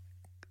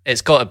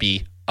 it's got to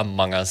be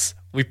Among Us.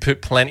 We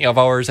put plenty of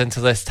hours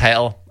into this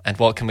title, and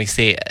what can we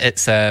say?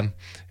 It's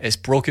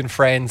broken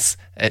friends,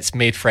 it's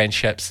made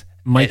friendships.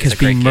 Mike has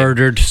been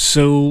murdered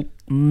so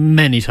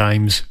many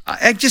times.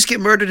 I just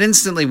get murdered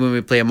instantly when we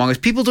play Among Us.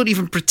 People don't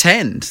even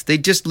pretend. They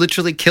just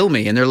literally kill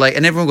me, and they're like,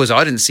 and everyone goes, oh,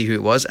 I didn't see who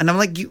it was. And I'm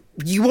like, you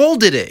all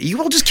did it. You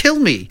all just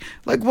killed me.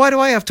 Like, why do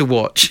I have to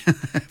watch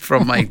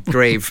from my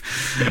grave?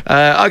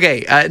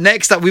 Okay,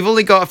 next up, we've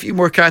only got a few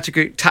more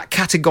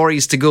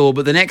categories to go,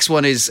 but the next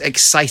one is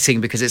exciting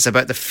because it's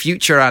about the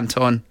future,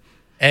 Anton.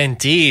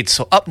 Indeed.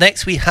 So up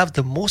next, we have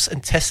the most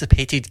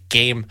anticipated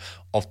game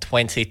of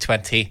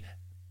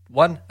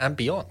 2021 and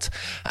beyond.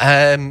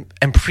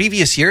 In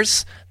previous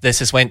years, this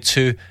has went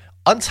to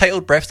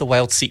Untitled Breath of the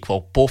Wild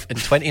sequel, both in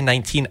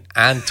 2019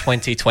 and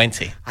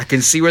 2020. I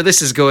can see where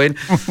this is going.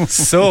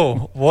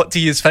 So, what do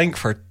you think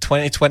for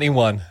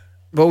 2021?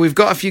 Well, we've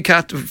got a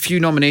few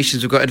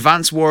nominations. We've got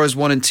Advance Wars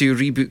 1 and 2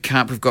 Reboot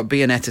Camp. We've got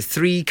Bayonetta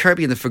 3,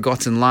 Kirby and the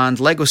Forgotten Land,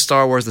 Lego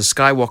Star Wars The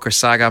Skywalker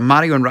Saga,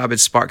 Mario and Rabbids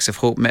Sparks of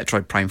Hope,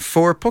 Metroid Prime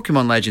 4,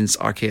 Pokemon Legends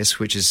Arceus,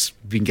 which has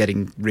been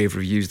getting rave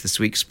reviews this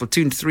week,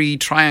 Splatoon 3,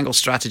 Triangle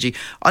Strategy,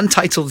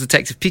 Untitled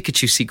Detective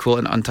Pikachu sequel,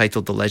 and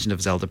Untitled The Legend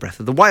of Zelda Breath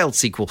of the Wild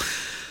sequel.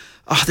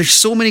 Oh, there's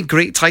so many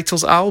great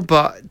titles, Al,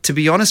 but to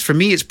be honest, for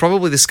me, it's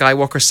probably the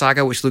Skywalker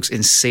Saga, which looks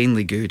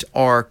insanely good,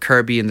 or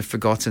Kirby and the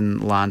Forgotten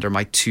Land are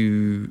my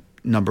two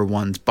number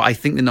ones, but I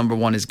think the number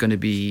one is going to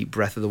be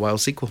Breath of the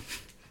Wild sequel.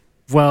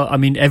 Well, I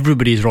mean,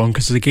 everybody's wrong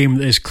because the game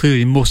that is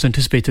clearly most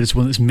anticipated is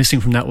one that's missing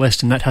from that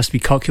list, and that has to be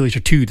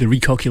Calculator 2, the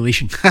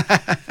recalculation.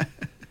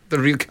 The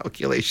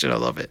recalculation, I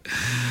love it.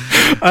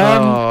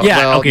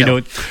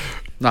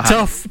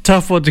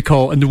 Tough one to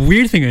call. And the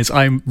weird thing is,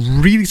 I'm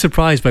really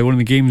surprised by one of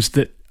the games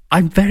that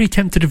I'm very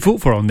tempted to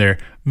vote for on there,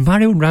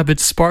 Mario and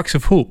Rabbids Sparks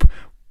of Hope.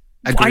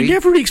 Agreed. I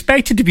never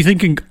expected to be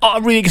thinking,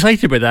 I'm really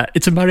excited about that.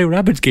 It's a Mario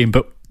Rabbids game,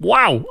 but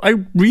wow, I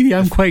really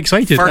am quite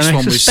excited. First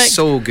one was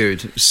so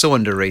good, so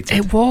underrated.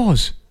 It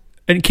was.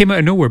 And it came out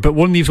of nowhere, but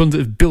one of these ones that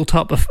have built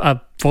up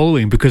a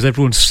following because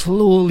everyone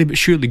slowly but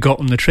surely got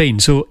on the train.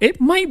 So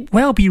it might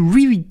well be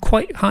really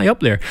quite high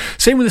up there.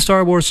 Same with the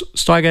Star Wars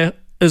Saga.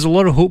 There's a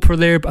lot of hope for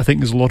there, but I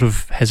think there's a lot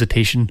of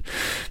hesitation.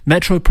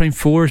 Metroid Prime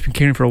 4 has been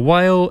carrying for a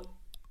while.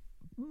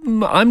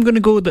 I'm going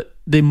to go that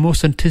the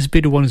most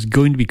anticipated one is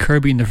going to be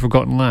Kirby and the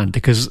Forgotten Land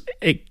because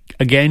it,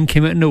 again,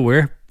 came out of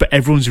nowhere, but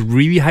everyone's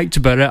really hyped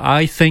about it.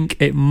 I think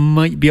it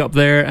might be up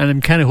there, and I'm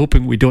kind of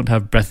hoping we don't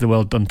have Breath of the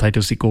Wild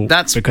Untitled sequel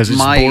because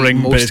it's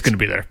boring, but it's going to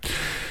be there.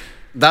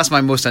 That's my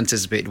most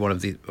anticipated one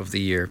of the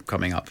year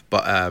coming up,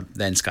 but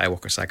then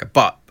Skywalker Saga.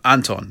 But,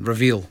 Anton,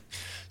 reveal.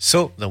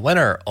 So, the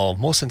winner of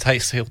most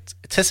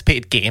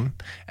anticipated game,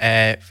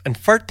 in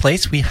third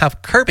place, we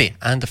have Kirby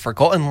and the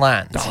Forgotten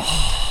Land.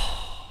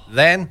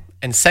 Then,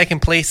 in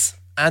second place,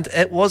 and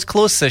it was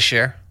close this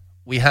year,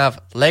 we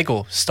have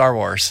Lego Star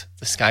Wars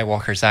The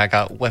Skywalker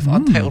Saga with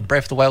Untitled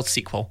Breath of the Wild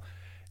sequel,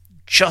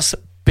 just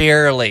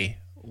barely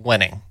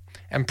winning.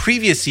 In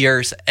previous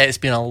years, it's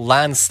been a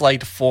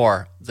landslide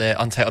for the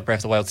Untitled Breath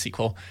of the Wild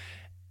sequel.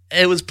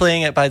 It was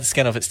playing it by the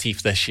skin of its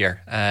teeth this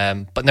year,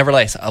 but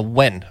nevertheless, a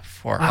win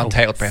for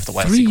Untitled Breath of the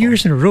Wild 3 sequel.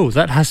 years in a row,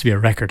 that has to be a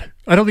record.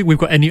 I don't think we've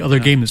got any other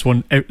game that's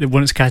won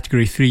its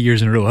category 3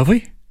 years in a row, have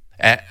we?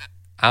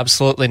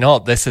 Absolutely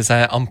not. This is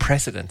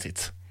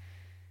unprecedented.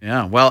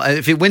 Yeah, well,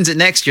 if it wins it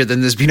next year, then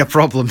there's been a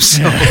problem.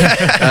 So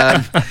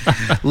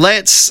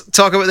let's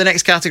talk about the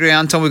next category,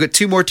 Anton. We've got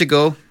 2 more to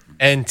go.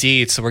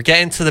 Indeed. So we're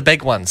getting to the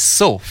big ones.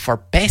 So for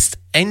best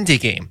indie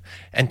game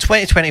in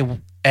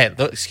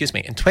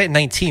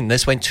 2019,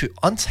 this went to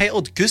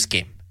Untitled Goose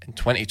Game. In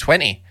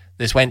 2020,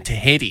 this went to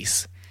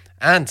Hades.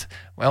 And,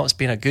 well, it's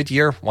been a good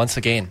year once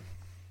again.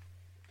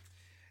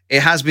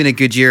 It has been a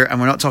good year,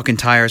 and we're not talking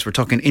tires, we're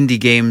talking indie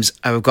games.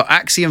 We've got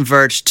Axiom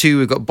Verge 2,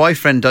 we've got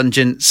Boyfriend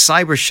Dungeon,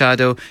 Cyber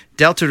Shadow,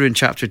 Deltarune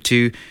Chapter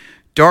 2,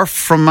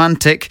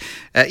 Dorfromantik,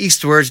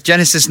 Eastward,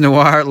 Genesis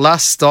Noir,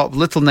 Last Stop,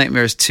 Little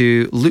Nightmares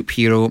 2, Loop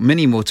Hero,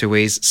 Mini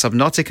Motorways,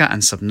 Subnautica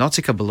and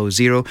Subnautica Below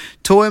Zero,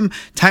 Toem,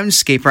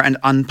 Townscaper, and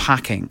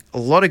Unpacking. A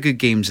lot of good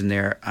games in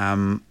there,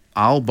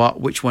 Al, but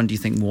which one do you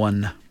think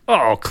won?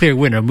 Oh, clear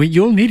winner.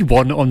 You'll need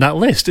one on that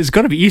list. It's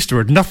got to be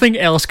Eastward. Nothing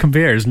else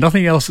compares.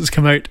 Nothing else that's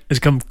come out has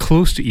come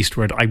close to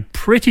Eastward. I'm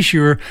pretty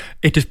sure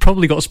it has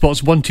probably got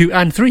spots 1, 2,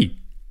 and 3.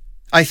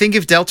 I think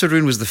if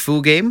Deltarune was the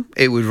full game,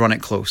 it would run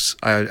it close.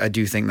 I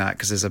do think that,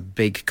 because there's a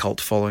big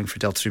cult following for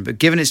Deltarune. But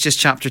given it's just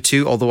Chapter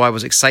 2, although I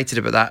was excited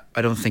about that,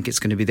 I don't think it's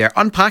going to be there.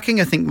 Unpacking,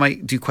 I think,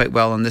 might do quite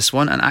well on this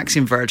one. And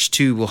Axiom Verge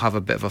 2 will have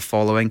a bit of a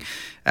following.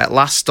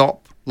 Last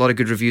Stop, a lot of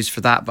good reviews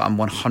for that, but I'm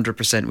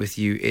 100% with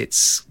you.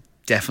 It's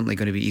definitely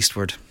going to be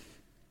Eastward.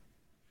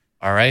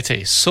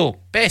 Alrighty,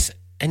 so best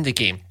indie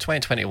game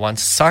 2021,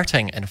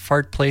 starting in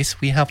 3rd place,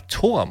 we have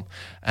Toem,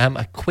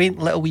 a quaint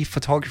little wee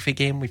photography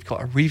game. We've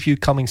got a review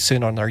coming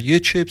soon on our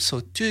YouTube, so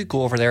do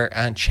go over there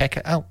and check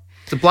it out.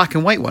 The black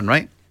and white one,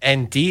 right?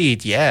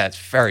 Indeed, yeah, it's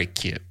very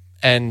cute.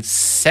 In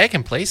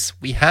 2nd place,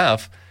 we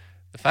have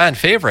the fan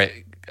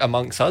favourite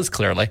amongst us,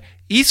 clearly,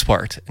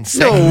 Eastward. In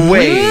No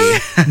way!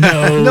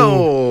 No.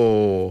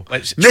 No!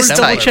 Just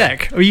double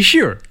check. Are you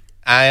sure?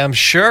 I am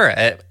sure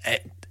it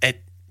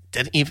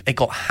didn't even. It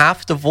got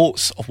half the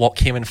votes of what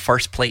came in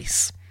 1st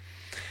place.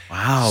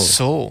 Wow!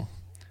 So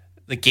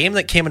the game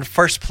that came in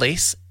 1st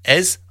place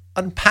is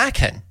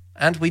Unpacking,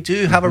 and we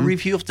do have a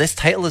review of this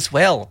title as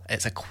well.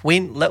 It's a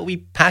quaint little wee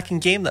packing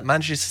game that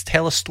manages to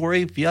tell a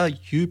story via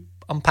you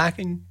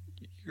unpacking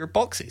your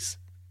boxes.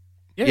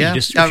 Yeah.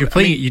 If you're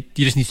playing it,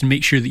 you just need to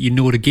make sure that you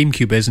know what a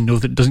GameCube is and know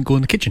that it doesn't go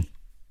in the kitchen.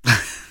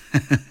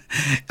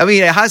 I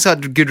mean, it has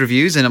had good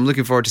reviews, and I'm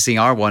looking forward to seeing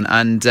our one.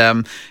 And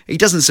it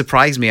doesn't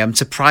surprise me. I'm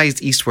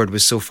surprised Eastward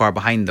was so far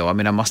behind, though. I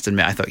mean, I must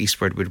admit, I thought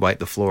Eastward would wipe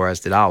the floor, as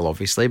did Al,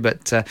 obviously.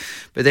 But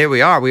there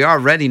we are. We are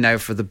ready now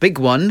for the big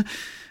one.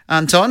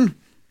 Anton?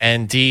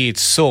 Indeed.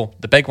 So,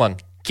 the big one.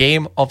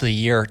 Game of the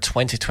Year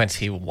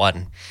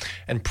 2021.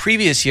 In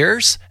previous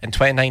years, in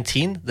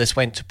 2019, this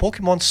went to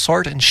Pokemon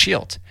Sword and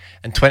Shield.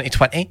 In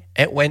 2020,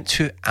 it went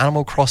to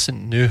Animal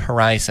Crossing New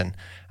Horizon.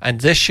 And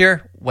this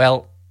year,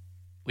 well,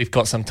 we've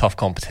got some tough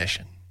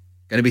competition.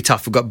 Going to be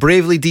tough. We've got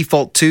Bravely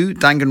Default 2,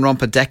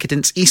 Danganronpa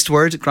Decadence,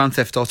 Eastward, Grand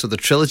Theft Auto The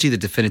Trilogy, the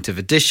Definitive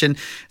Edition,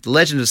 The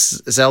Legend of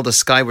Zelda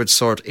Skyward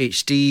Sword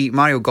HD,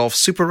 Mario Golf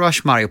Super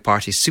Rush, Mario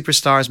Party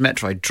Superstars,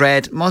 Metroid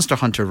Dread, Monster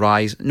Hunter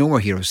Rise, No More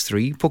Heroes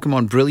 3,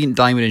 Pokemon Brilliant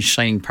Diamond and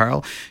Shining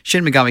Pearl,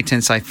 Shin Megami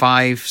Tensei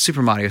 5,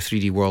 Super Mario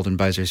 3D World and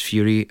Bowser's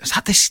Fury. Was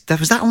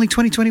that only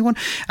 2021?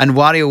 And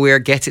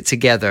WarioWare Get It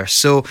Together.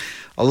 So,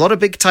 a lot of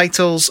big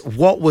titles.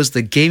 What was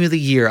the Game of the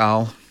Year,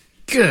 Al?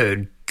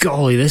 Good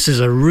golly, this is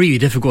a really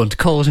difficult one to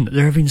call, isn't it?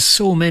 There have been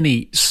so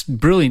many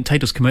brilliant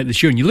titles come out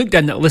this year, and you look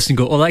down that list and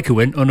go, oh, that could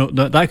win, oh no,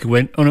 that could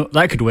win, oh no,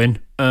 that could win,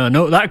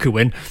 no, that could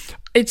win.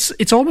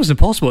 It's almost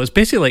impossible. It's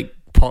basically like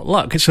pot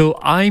luck. So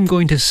I'm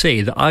going to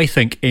say that I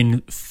think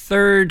in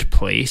 3rd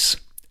place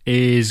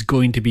is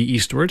going to be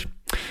Eastward.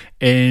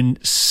 In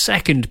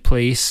 2nd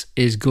place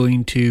is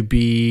going to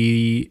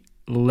be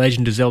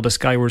Legend of Zelda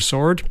Skyward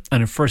Sword,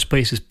 and in 1st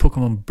place is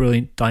Pokemon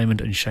Brilliant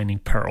Diamond and Shining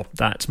Pearl.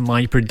 That's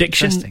my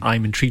prediction.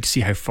 I'm intrigued to see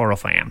how far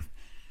off I am.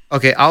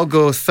 Okay, I'll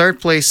go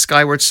 3rd place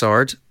Skyward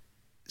Sword,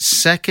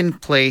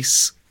 2nd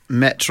place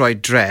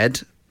Metroid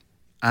Dread,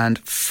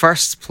 and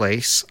 1st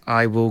place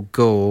I will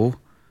go...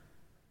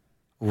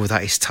 Oh,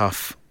 that is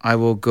tough. I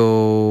will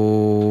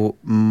go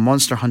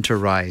Monster Hunter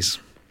Rise.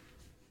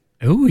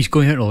 Oh, he's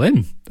going out on a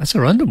limb. That's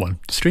a random one.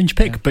 Strange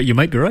pick, but you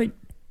might be right.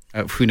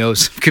 Who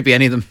knows? Could be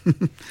any of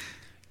them.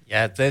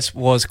 Yeah, this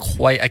was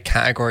quite a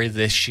category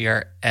this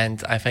year,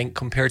 and I think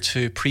compared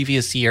to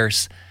previous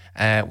years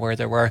where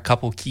there were a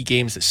couple key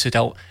games that stood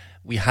out,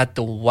 we had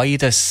the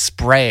widest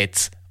spread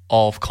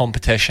of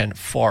competition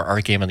for our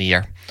Game of the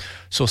Year.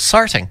 So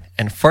starting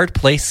in 3rd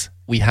place,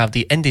 we have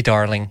the indie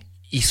darling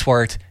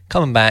Eastward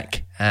coming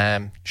back,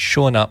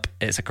 showing up.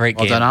 It's a great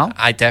game. Done, Al.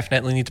 I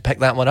definitely need to pick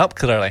that one up,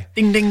 clearly.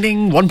 Ding, ding,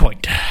 ding, 1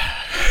 point.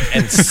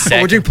 In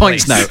we're doing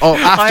points now. Oh,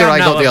 after I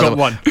got the other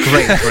one.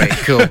 Great,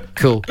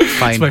 cool.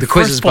 Fine. The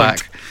quiz is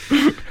back.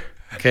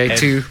 Okay,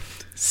 2.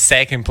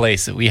 2nd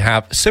place, we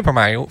have Super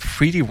Mario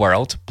 3D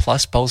World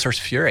plus Bowser's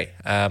Fury.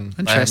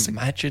 Interesting.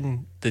 I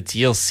imagine the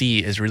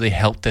DLC has really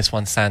helped this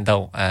one stand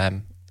out.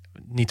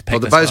 Need to pick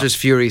the Bowser's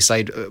Fury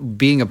side,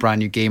 being a brand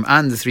new game,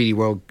 and the 3D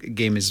World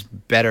game is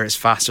better. It's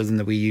faster than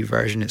the Wii U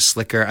version. It's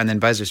slicker, and then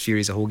Bowser's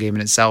Fury is a whole game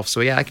in itself. So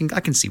yeah, I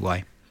can see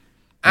why.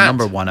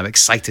 number one. I'm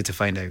excited to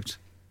find out.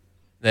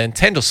 The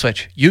Nintendo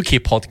Switch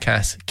UK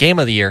Podcast Game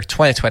of the Year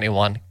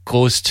 2021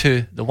 goes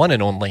to the one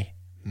and only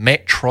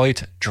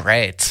Metroid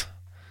Dread.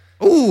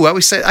 Oh, I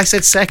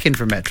said second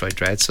for Metroid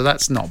Dread, so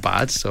that's not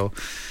bad. So,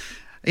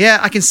 yeah,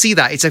 I can see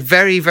that. It's a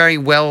very, very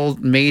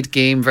well-made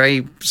game,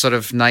 very sort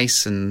of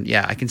nice, and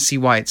yeah, I can see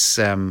why it's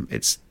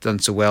done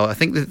so well. I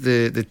think that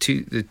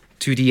the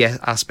 2D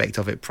aspect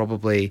of it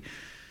probably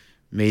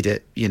made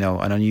it,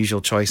 an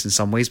unusual choice in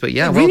some ways. But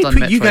yeah, it well really done,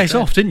 put Metroid you guys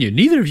Dread. off, didn't you?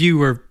 Neither of you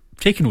were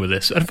taken with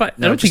this. In fact,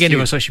 No, I don't think just any of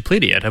you. us actually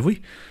played it yet, have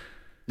we?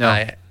 No,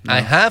 I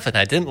have, and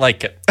I didn't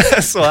like it.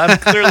 So I'm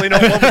clearly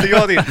not one of the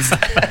audience.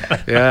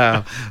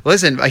 Yeah.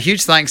 Listen, a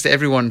huge thanks to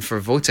everyone for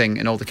voting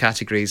in all the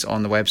categories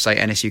on the website,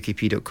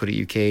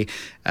 nsukp.co.uk.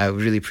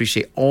 We really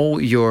appreciate all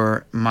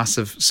your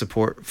massive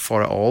support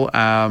for it all.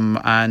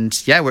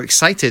 And yeah, we're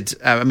excited.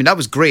 That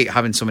was great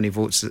having so many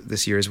votes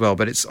this year as well,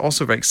 but it's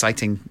also very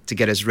exciting to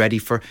get us ready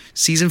for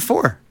season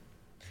 4.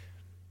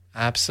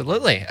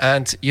 Absolutely.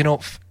 And,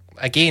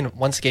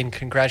 once again,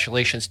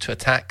 congratulations to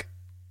Attack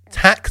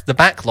the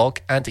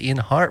Backlog and Ian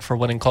Hart for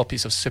winning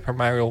copies of Super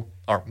Mario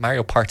or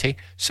Mario Party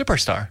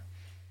Superstar.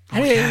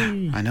 Oh,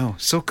 yeah. I know.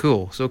 So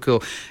cool. So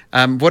cool.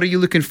 What are you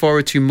looking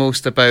forward to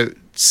most about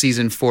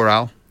season 4,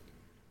 Al?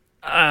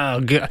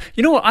 You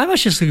know what? I'm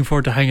actually just looking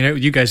forward to hanging out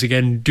with you guys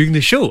again doing the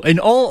show. In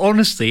all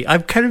honesty,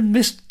 I've kind of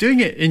missed doing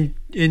it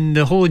in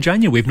the whole of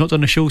January. We've not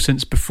done a show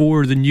since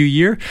before the new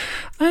year,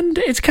 and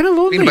it's kind of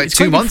lonely. Been about it's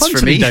 2 months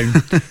for me. Yeah,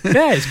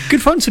 it's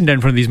good fun sitting down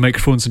in front of these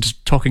microphones and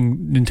just talking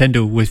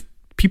Nintendo with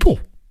people.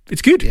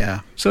 It's good.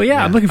 Yeah. So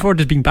yeah, I'm looking forward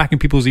to being back in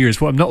people's ears.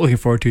 What I'm not looking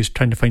forward to is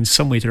trying to find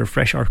some way to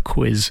refresh our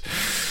quiz.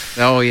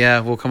 Oh yeah,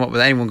 we'll come up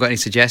with anyone got any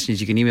suggestions.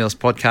 You can email us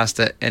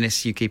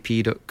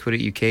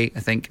podcast@nsukp.co.uk, I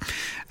think.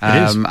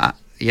 It is.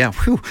 Yeah,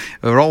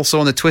 we're also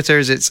on the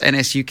Twitters. It's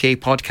NSUK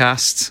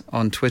Podcast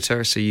on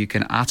Twitter, so you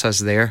can at us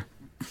there.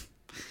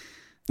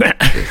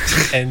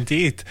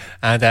 Indeed.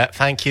 And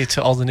thank you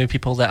to all the new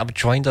people that have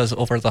joined us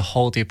over the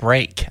holiday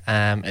break.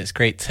 It's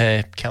great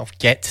to kind of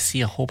get to see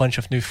a whole bunch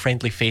of new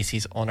friendly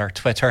faces on our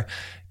Twitter.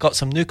 Got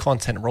some new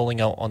content rolling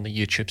out on the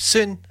YouTube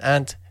soon,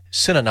 and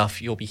soon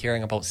enough you'll be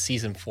hearing about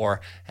season 4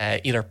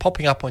 either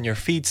popping up on your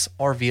feeds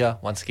or via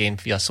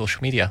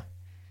social media.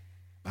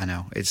 I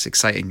know, it's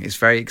exciting. It's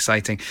very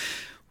exciting.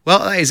 Well,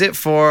 that is it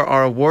for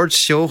our awards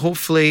show.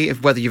 Hopefully,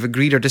 whether you've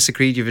agreed or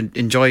disagreed, you've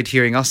enjoyed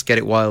hearing us get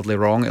it wildly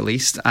wrong, at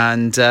least.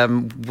 And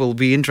we'll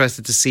be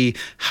interested to see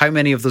how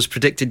many of those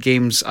predicted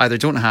games either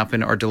don't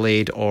happen or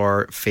delayed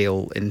or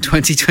fail in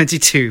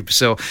 2022.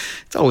 So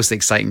it's always the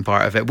exciting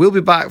part of it. We'll be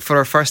back for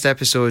our first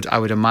episode, I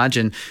would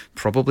imagine,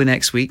 probably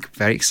next week.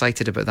 Very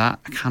excited about that.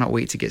 I cannot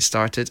wait to get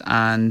started.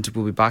 And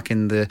we'll be back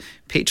in the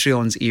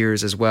Patreon's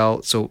ears as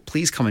well. So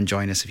please come and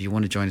join us if you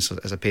want to join us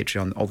as a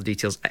Patreon. All the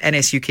details at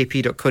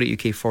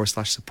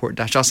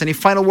nsukp.co.uk/support-us. Any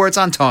final words,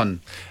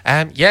 Anton?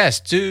 Yes,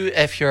 do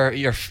if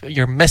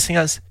you're missing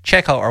us,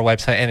 check out our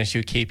website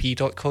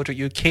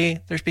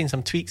nsukp.co.uk. There's been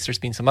some tweaks, there's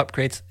been some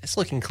upgrades. It's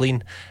looking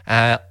clean.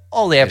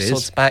 All the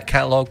episodes back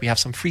catalogue. We have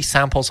some free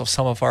samples of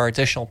some of our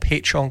additional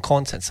Patreon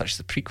content, such as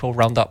the prequel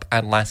roundup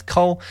and last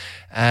call.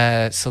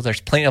 So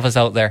there's plenty of us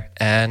out there,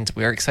 and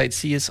we're excited to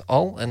see you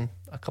all in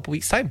a couple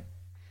weeks' time.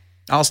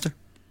 Alistair?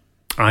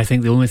 I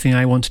think the only thing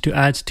I wanted to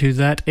add to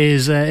that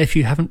is if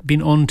you haven't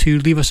been on to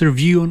leave us a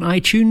review on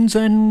iTunes,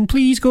 then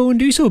please go and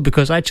do so,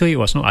 because actually,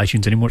 well, it's not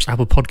iTunes anymore, it's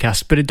Apple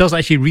Podcasts, but it does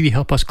actually really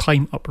help us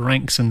climb up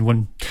ranks, and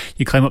when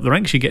you climb up the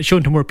ranks, you get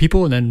shown to more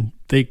people, and then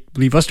they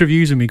leave us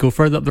reviews, and we go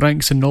further up the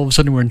ranks, and all of a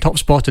sudden we're in top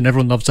spot, and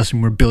everyone loves us,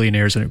 and we're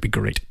billionaires, and it would be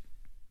great.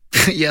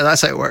 Yeah,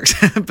 that's how it works.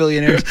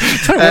 Billionaires.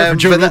 That's how it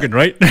works for Joe Rogan,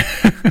 right?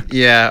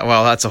 Yeah,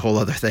 well, that's a whole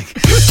other thing.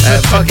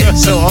 Okay,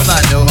 so on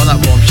that note, on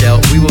that bombshell,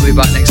 we will be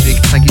back next week.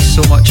 Thank you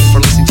so much for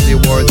listening to the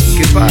awards.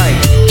 Goodbye.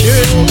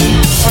 Cheers.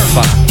 Or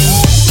bye.